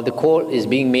 While the colt is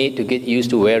being made to get used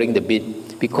to wearing the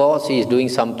bit, because he is doing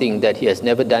something that he has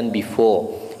never done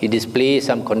before, he displays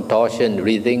some contortion,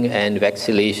 writhing and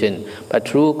vacillation. But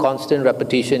through constant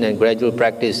repetition and gradual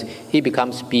practice, he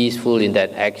becomes peaceful in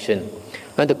that action.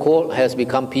 When the colt has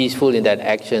become peaceful in that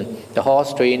action, the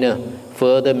horse trainer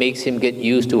further makes him get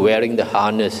used to wearing the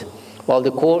harness. While the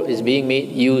colt is being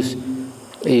made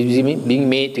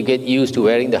to get used to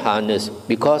wearing the harness,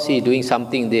 because he is doing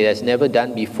something that he has never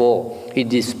done before, he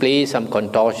displays some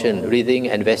contortion, writhing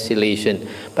and vacillation.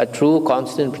 But through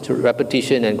constant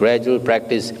repetition and gradual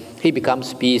practice, he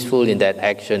becomes peaceful in that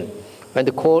action. When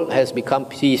the colt has become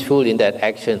peaceful in that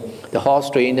action, the horse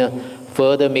trainer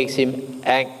further makes him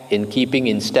act in keeping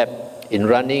in step, in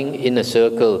running in a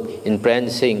circle, in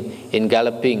prancing, in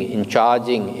galloping, in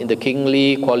charging, in the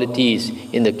kingly qualities,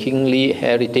 in the kingly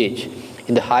heritage,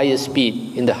 in the highest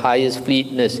speed, in the highest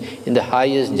fleetness, in the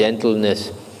highest gentleness.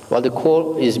 While the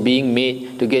colt is being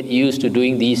made to get used to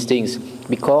doing these things,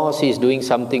 because he is doing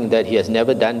something that he has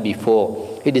never done before,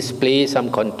 he displays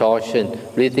some contortion,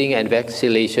 writhing and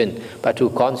vacillation, but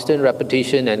through constant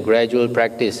repetition and gradual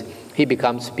practice, he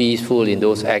becomes peaceful in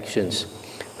those actions.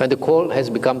 When the colt has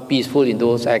become peaceful in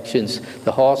those actions,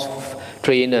 the horse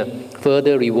trainer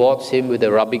further rewards him with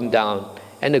a rubbing down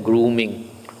and a grooming.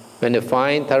 When a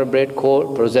fine thoroughbred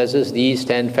colt possesses these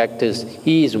 10 factors,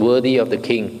 he is worthy of the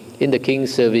king, in the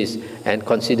king's service, and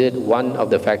considered one of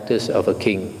the factors of a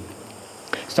king.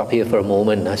 Stop here for a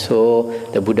moment. So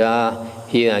the Buddha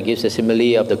here gives a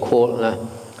simile of the colt.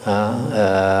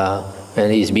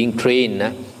 When he's being trained,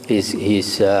 he's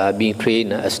being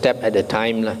trained a step at a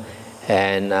time.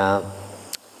 And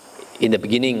in the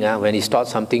beginning, when he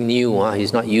starts something new,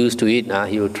 he's not used to it,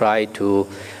 he will try to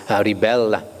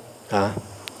rebel,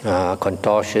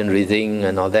 contortion, writhing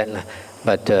and all that.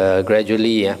 But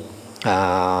gradually,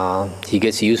 he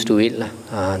gets used to it.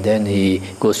 Then he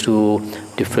goes through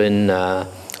different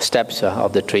steps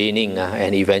of the training,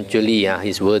 and eventually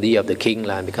he's worthy of the king,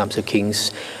 becomes a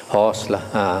king's horse.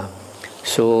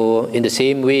 So in the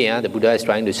same way, the Buddha is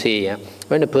trying to say,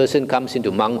 when a person comes into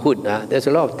monkhood, there's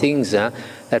a lot of things that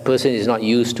person is not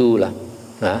used to.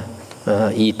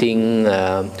 Eating,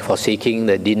 forsaking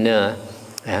the dinner,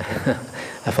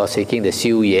 forsaking the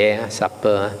siu ye,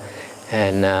 supper,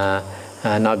 and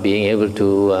not being able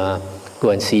to go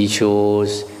and see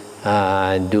shows,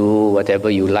 do whatever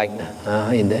you like.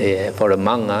 For a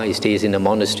monk, he stays in a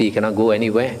monastery, he cannot go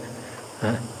anywhere.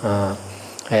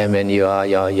 And when you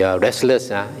are restless,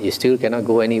 you still cannot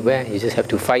go anywhere. You just have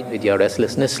to fight with your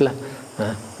restlessness.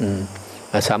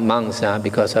 Some monks,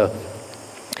 because of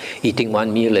eating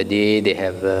one meal a day, they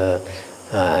have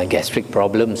gastric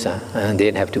problems, and they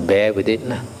have to bear with it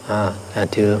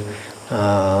until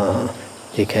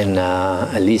you can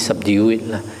at least subdue it.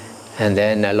 And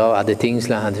then a lot of other things,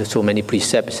 there's so many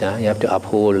precepts you have to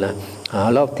uphold. A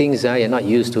lot of things you're not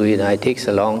used to it. It takes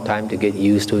a long time to get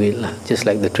used to it, just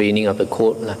like the training of the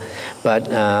colt. But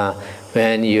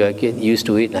when you get used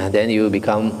to it, then you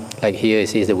become, like here it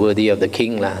says, the worthy of the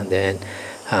king. Then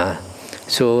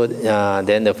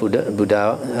the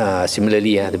Buddha,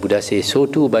 similarly, the Buddha says, so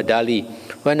too, Badali,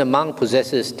 when a monk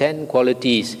possesses 10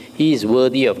 qualities, he is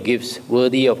worthy of gifts,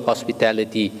 worthy of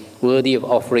hospitality, worthy of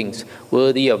offerings,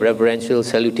 worthy of reverential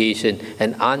salutation,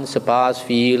 and unsurpassed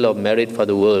field of merit for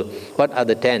the world. What are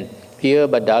the 10? Here,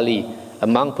 Badali, a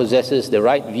monk possesses the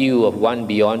right view of one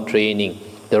beyond training,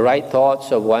 the right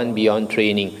thoughts of one beyond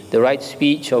training, the right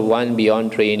speech of one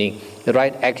beyond training, the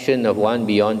right action of one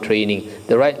beyond training,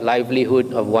 the right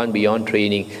livelihood of one beyond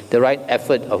training, the right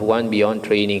effort of one beyond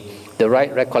training, the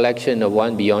right recollection of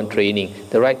one beyond training,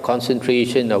 the right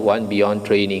concentration of one beyond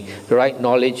training, the right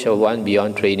knowledge of one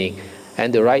beyond training,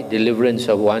 and the right deliverance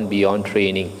of one beyond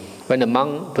training. When a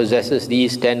monk possesses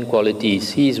these 10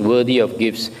 qualities, he is worthy of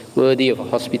gifts, worthy of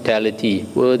hospitality,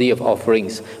 worthy of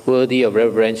offerings, worthy of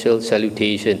reverential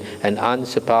salutation, and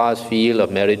unsurpassed field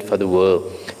of merit for the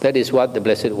world. That is what the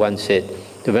Blessed One said.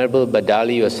 The Venerable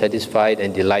Badali was satisfied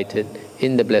and delighted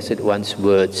in the Blessed One's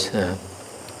words.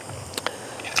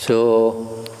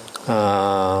 So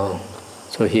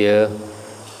here,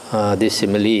 this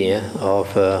simile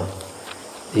of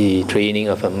the training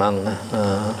of a monk.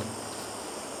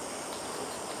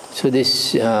 So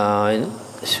this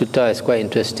sutta is quite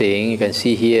interesting. You can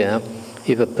see here,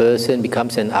 if a person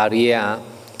becomes an Arya,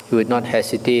 he would not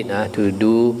hesitate to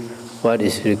do what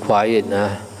is required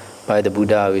by the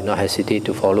Buddha, he would not hesitate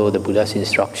to follow the Buddha's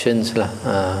instructions.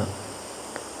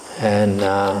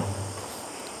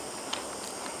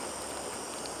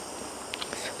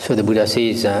 So the Buddha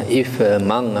says, if a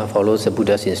monk follows the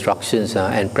Buddha's instructions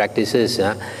and practices,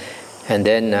 and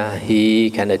then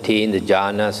he can attain the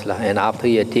jhanas, and after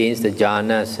he attains the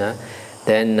jhanas,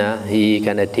 then he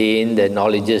can attain the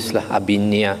knowledges,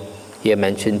 abhinya. Here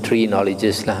mentioned 3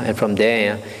 knowledges, and from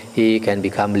there he can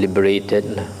become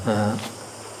liberated.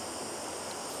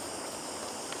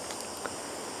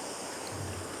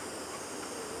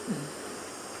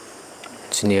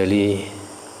 It's nearly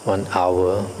 1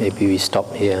 hour. Maybe we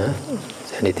stop here.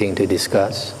 Is there anything to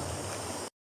discuss?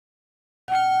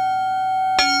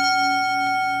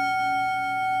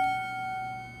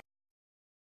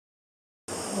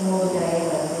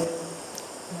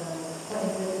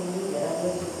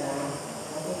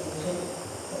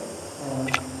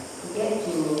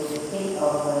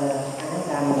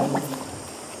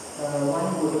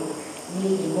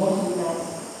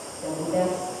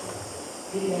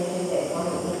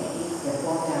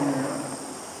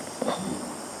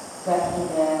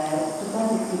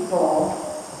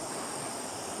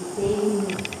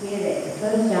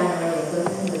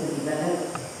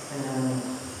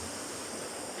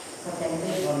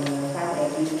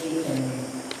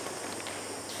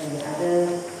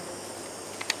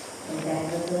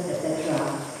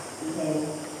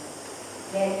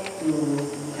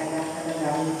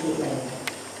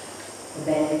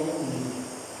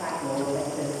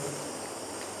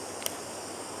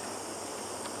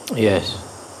 Yes.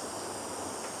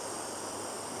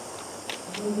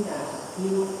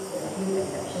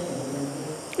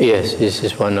 Yes, this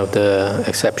is one of the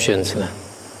exceptions. Then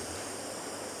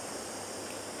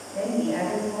the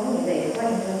other point is that it's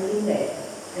quite interesting that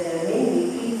the rain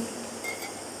retreats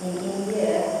in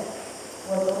India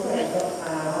was also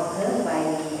observed by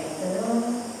the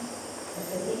external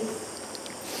ascetics.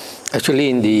 Actually,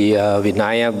 in the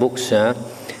Vinaya books,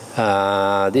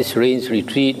 this rain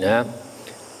retreat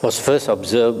was first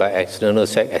observed by external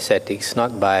ascetics,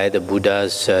 not by the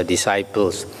Buddha's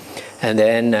disciples. And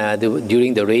then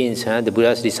during the rains, the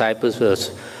Buddha's disciples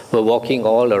were walking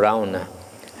all around.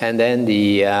 And then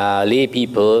the lay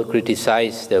people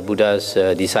criticized the Buddha's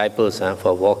disciples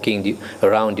for walking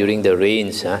around during the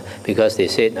rains, because they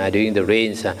said during the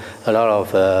rains a lot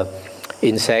of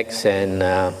insects and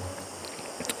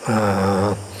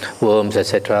worms,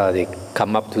 etc., they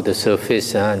come up to the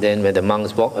surface. Then when the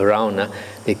monks walk around,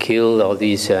 they kill all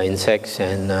these insects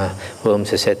and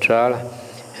worms, etc.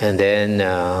 And then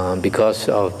because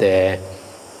of their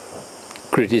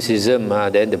criticism,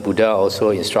 then the Buddha also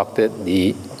instructed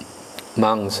the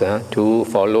monks to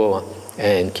follow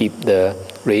and keep the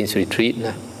rains retreat.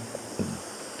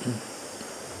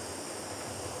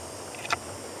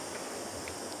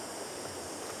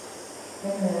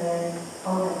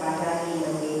 On the Pali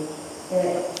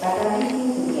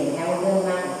seems to be an elder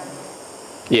monk.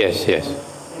 Yes, yes.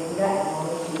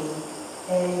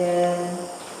 And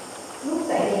looks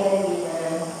like they have been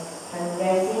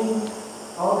undressing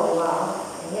all the while,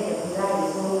 and yet the Buddha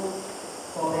is so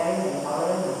forbearing and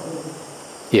tolerant of him.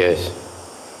 Yes.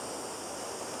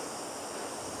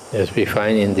 Yes, we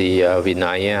find in the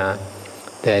Vinaya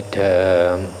that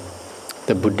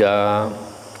the Buddha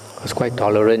was quite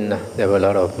tolerant. There were a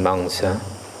lot of monks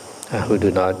who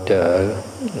do not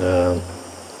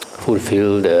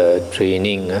fulfill the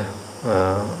training.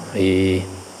 He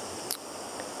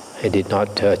did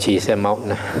not chase them out.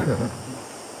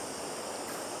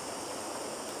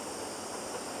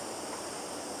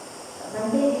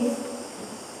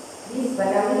 This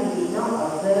Badawi did not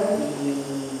observe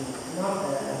not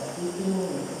sleeping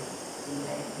in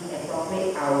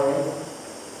inappropriate hours,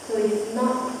 so it's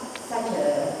not such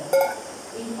a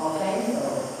big offense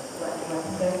or what,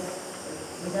 because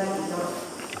Buddha did not.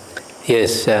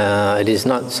 Yes, it is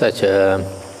not such a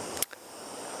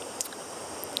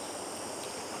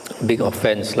big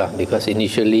offense, because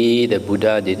initially the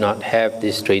Buddha did not have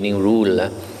this training rule,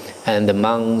 and the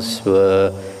monks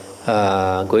were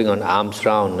going on alms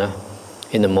round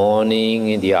in the morning,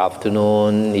 in the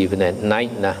afternoon, even at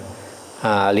night.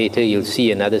 Later you'll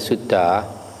see another sutta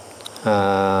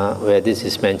where this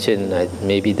is mentioned,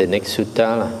 maybe the next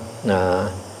sutta.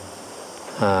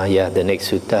 The next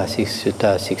sutta,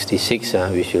 Sutta 66,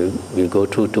 we'll go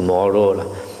through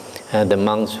tomorrow. The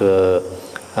monks were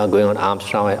going on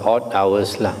alms round at odd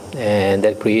hours, and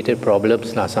that created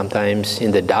problems. Sometimes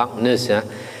in the darkness,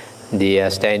 they are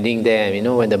standing there. You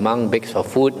know, when the monk begs for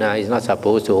food, he's not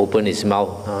supposed to open his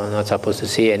mouth, not supposed to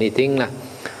say anything.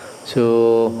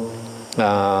 So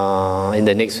in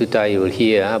the next sutta you will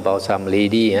hear about some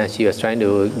lady. She was trying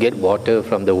to get water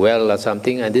from the well or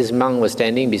something, and this monk was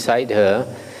standing beside her,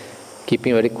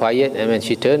 keeping very quiet. And when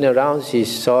she turned around, she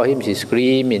saw him. She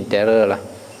screamed in terror,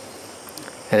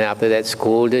 and after that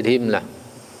scolded him.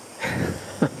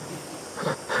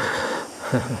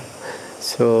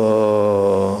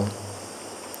 So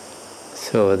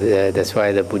that's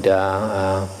why the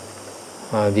Buddha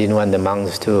didn't want the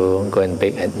monks to go and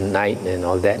beg at night and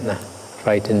all that,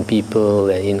 frighten people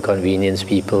and inconvenience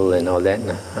people and all that.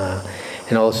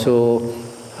 And also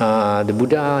the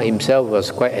Buddha himself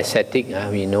was quite ascetic.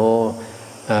 We know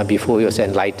before he was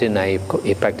enlightened,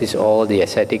 he practiced all the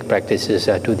ascetic practices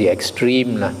to the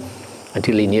extreme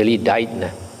until he nearly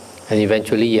died. And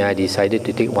eventually decided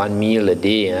to take 1 meal a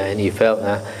day, and he felt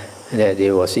that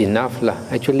it was enough.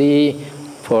 Actually,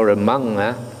 for a monk,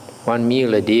 1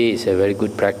 meal a day is a very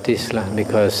good practice,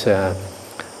 because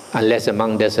unless a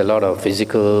monk does a lot of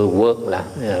physical work,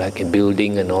 like in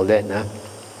building and all that,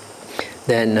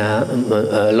 then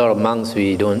a lot of monks,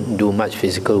 we don't do much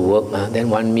physical work. Then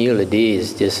 1 meal a day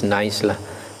is just nice.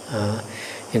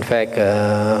 In fact,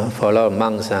 for a lot of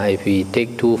monks, if we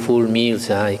take 2 full meals,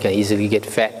 you can easily get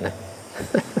fat.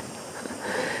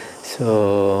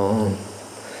 So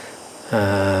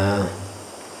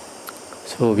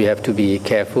we have to be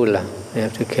careful. We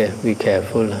have to be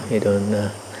careful. We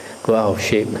don't go out of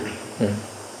shape.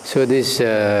 So this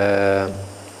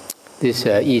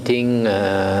eating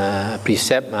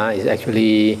precept is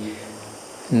actually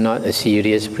not a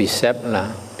serious precept,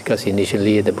 because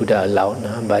initially the Buddha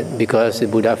allowed, but because the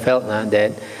Buddha felt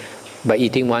that by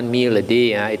eating 1 meal a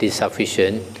day it is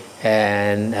sufficient,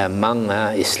 and a monk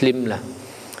is slim,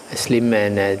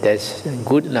 and that's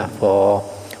good for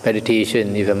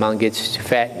meditation. If a monk gets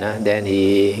fat, then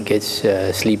he gets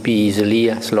sleepy easily,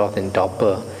 sloth and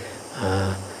torpor.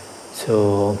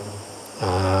 So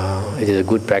it is a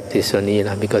good practice only,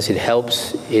 because it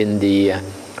helps in the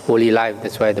holy life.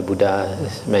 That's why the Buddha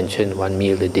mentioned 1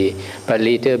 meal a day. But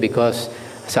later, because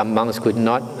some monks could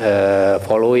not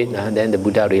follow it, then the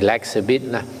Buddha relaxed a bit,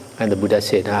 and the Buddha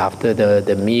said after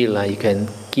the meal you can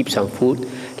keep some food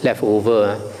left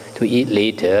over to eat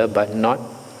later, but not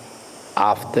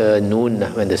after noon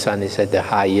when the sun is at the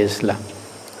highest.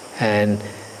 And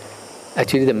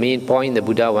actually the main point the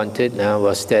Buddha wanted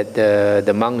was that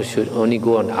the monks should only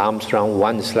go on alms round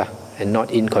once, and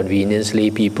not inconvenience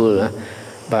lay people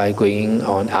by going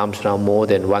on alms round more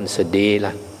than once a day.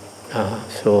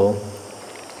 So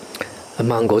a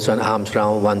monk goes on alms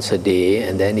round once a day,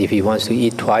 and then if he wants to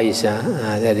eat twice,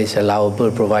 that is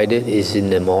allowable, provided it's in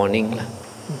the morning.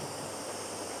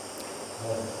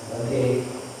 Okay.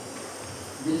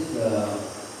 This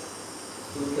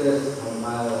Suttas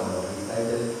compiled or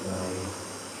recited by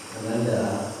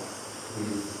Ananda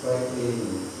is quite clear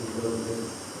in Suttas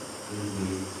in the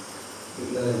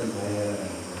particular Nikaya.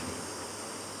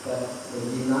 But the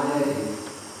Nikaya is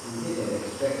it an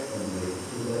extract from the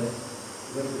Suttas?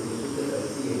 Because the Suttas I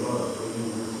see a lot of training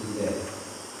books in there.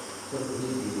 So could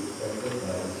it be extracted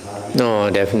by Pali? No,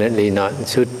 definitely not.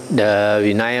 The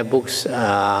Vinaya books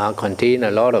contain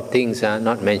a lot of things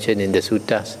not mentioned in the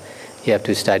suttas. You have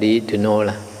to study it to know.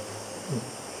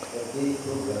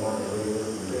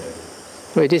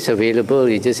 Well, it is available.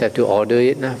 You just have to order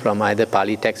it from either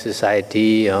Pali Text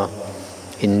Society or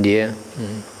India.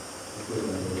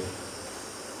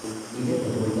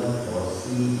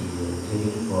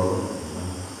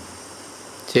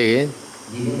 Say again?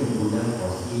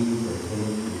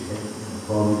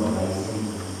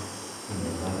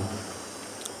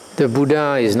 The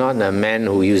Buddha is not a man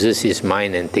who uses his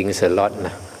mind and thinks a lot.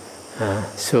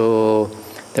 So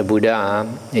the Buddha,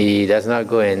 he does not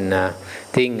go and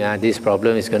think this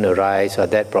problem is going to arise or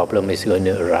that problem is going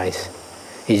to arise.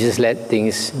 He just let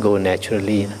things go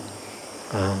naturally.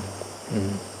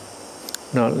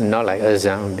 Not like us.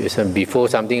 Before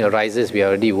something arises, we are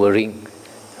already worrying.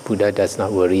 The Buddha does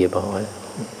not worry about it.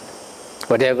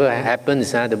 Whatever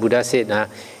happens, the Buddha said,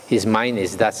 his mind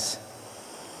is thus.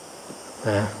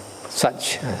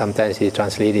 Such, sometimes he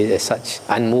translated it as such,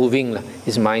 unmoving.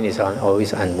 His mind is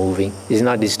always unmoving. He's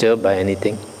not disturbed by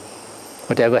anything.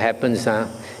 Whatever happens,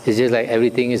 it's just like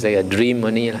everything is like a dream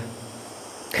only. Could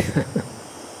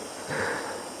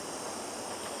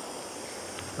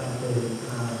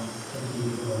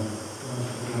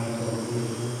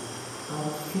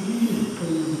you just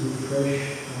please refresh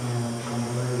my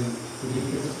memory the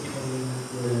difference between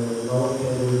the lower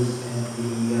feathers and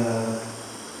the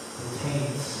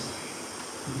taints?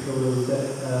 Because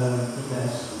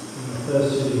in the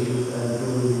first survey,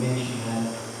 Guru mentioned that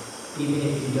even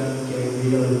if you don't get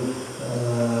rid of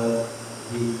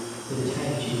the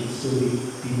taints, you can still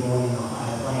be born in a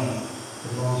higher plane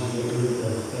as long as you get rid of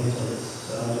the feathers.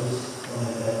 So I just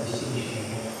wanted that distinction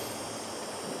again.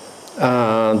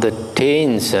 The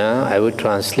taints, I would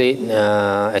translate,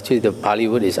 actually the Pali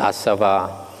word is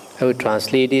asava. I would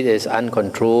translate it as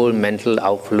uncontrolled mental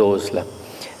outflows.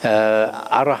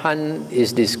 Arahant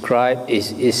is described,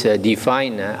 is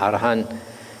defined, Arahant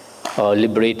or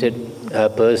liberated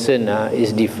person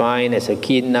is defined as a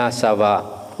kinna sava,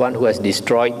 one who has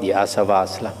destroyed the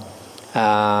asavas.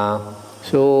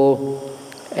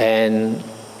 And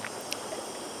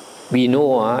we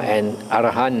know an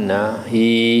Arahant,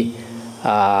 he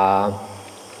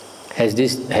has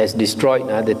destroyed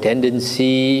the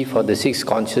tendency for the six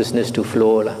consciousness to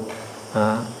flow.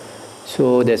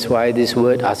 So that's why this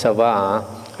word asava,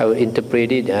 I will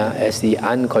interpret it as the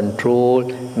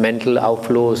uncontrolled mental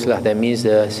outflows. That means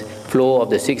the flow of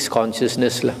the six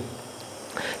consciousness.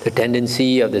 The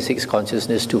tendency of the six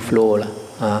consciousness to flow.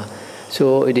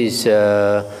 So it is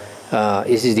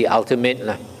the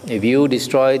ultimate. If you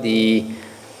destroy the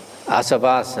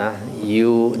asavas,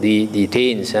 the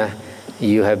taints,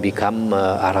 you have become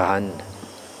arahant.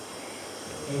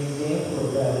 An example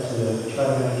of that, to try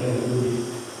to make it a little bit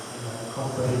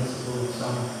comprehensible in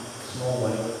some small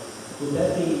way, would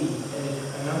that be, and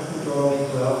I'm not drawing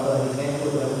into alpha, an example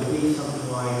of that would be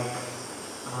something like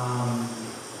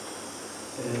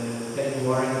that you're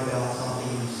worrying about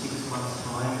something in 6 months'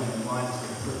 time and your mind's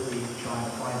completely trying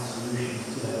to find solutions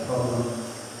to that problem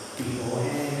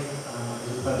beforehand,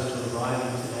 as opposed to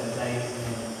arriving to that date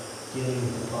and dealing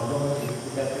with the problem.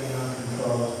 Would that be an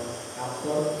uncontrolled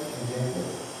outflow, for example?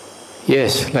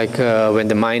 Yes, like when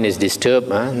the mind is disturbed,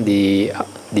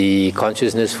 the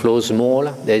consciousness flows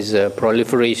more. There's a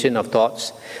proliferation of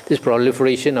thoughts. This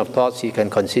proliferation of thoughts, you can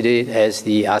consider it as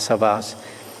the asavas.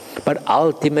 But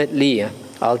ultimately,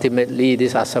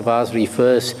 this asavas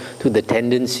refers to the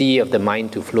tendency of the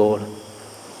mind to flow.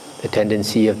 The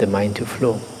tendency of the mind to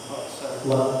flow. So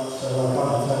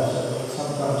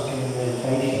sometimes during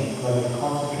meditation, when you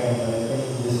concentrate on it, then it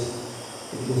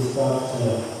just starts to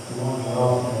wander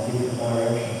off in a different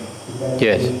direction. Is that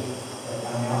Yes.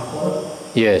 An outflow?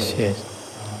 Yes.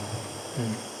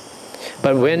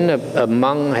 But when a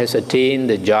monk has attained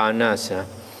the jhanas,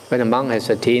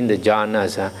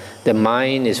 the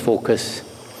mind is focused.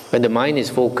 When the mind is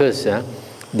focused,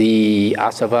 the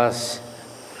asavas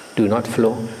do not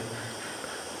flow.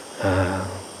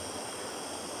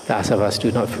 The asavas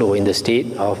do not flow in the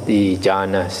state of the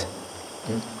jhanas,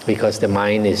 because the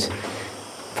mind is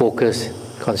focused,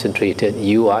 concentrated.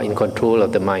 You are in control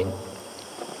of the mind.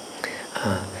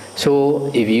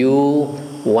 So if you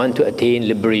want to attain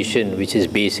liberation, which is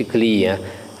basically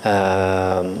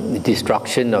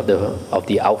destruction of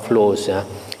the outflows,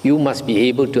 you must be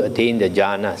able to attain the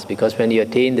jhanas, because when you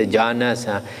attain the jhanas,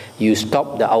 you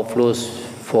stop the outflows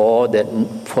for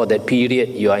that period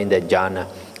you are in that jhana.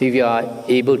 If you are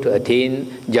able to attain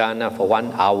jhana for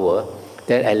 1 hour,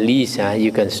 then at least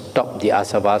you can stop the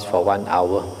asavas for 1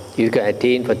 hour. If you can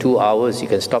attain for 2 hours, you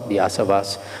can stop the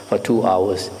asavas for 2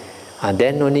 hours. And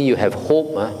then only you have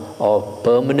hope of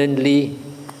permanently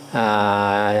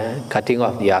cutting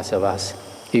off the asavas.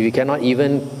 If you cannot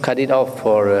even cut it off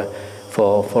for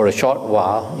a short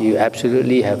while, you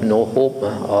absolutely have no hope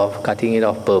of cutting it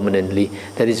off permanently.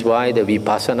 That is why the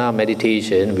vipassana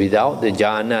meditation without the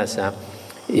jhanas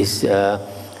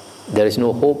there is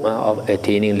no hope of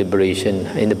attaining liberation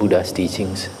in the Buddha's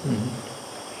teachings.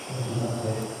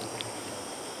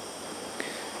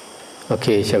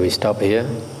 Okay, shall we stop here?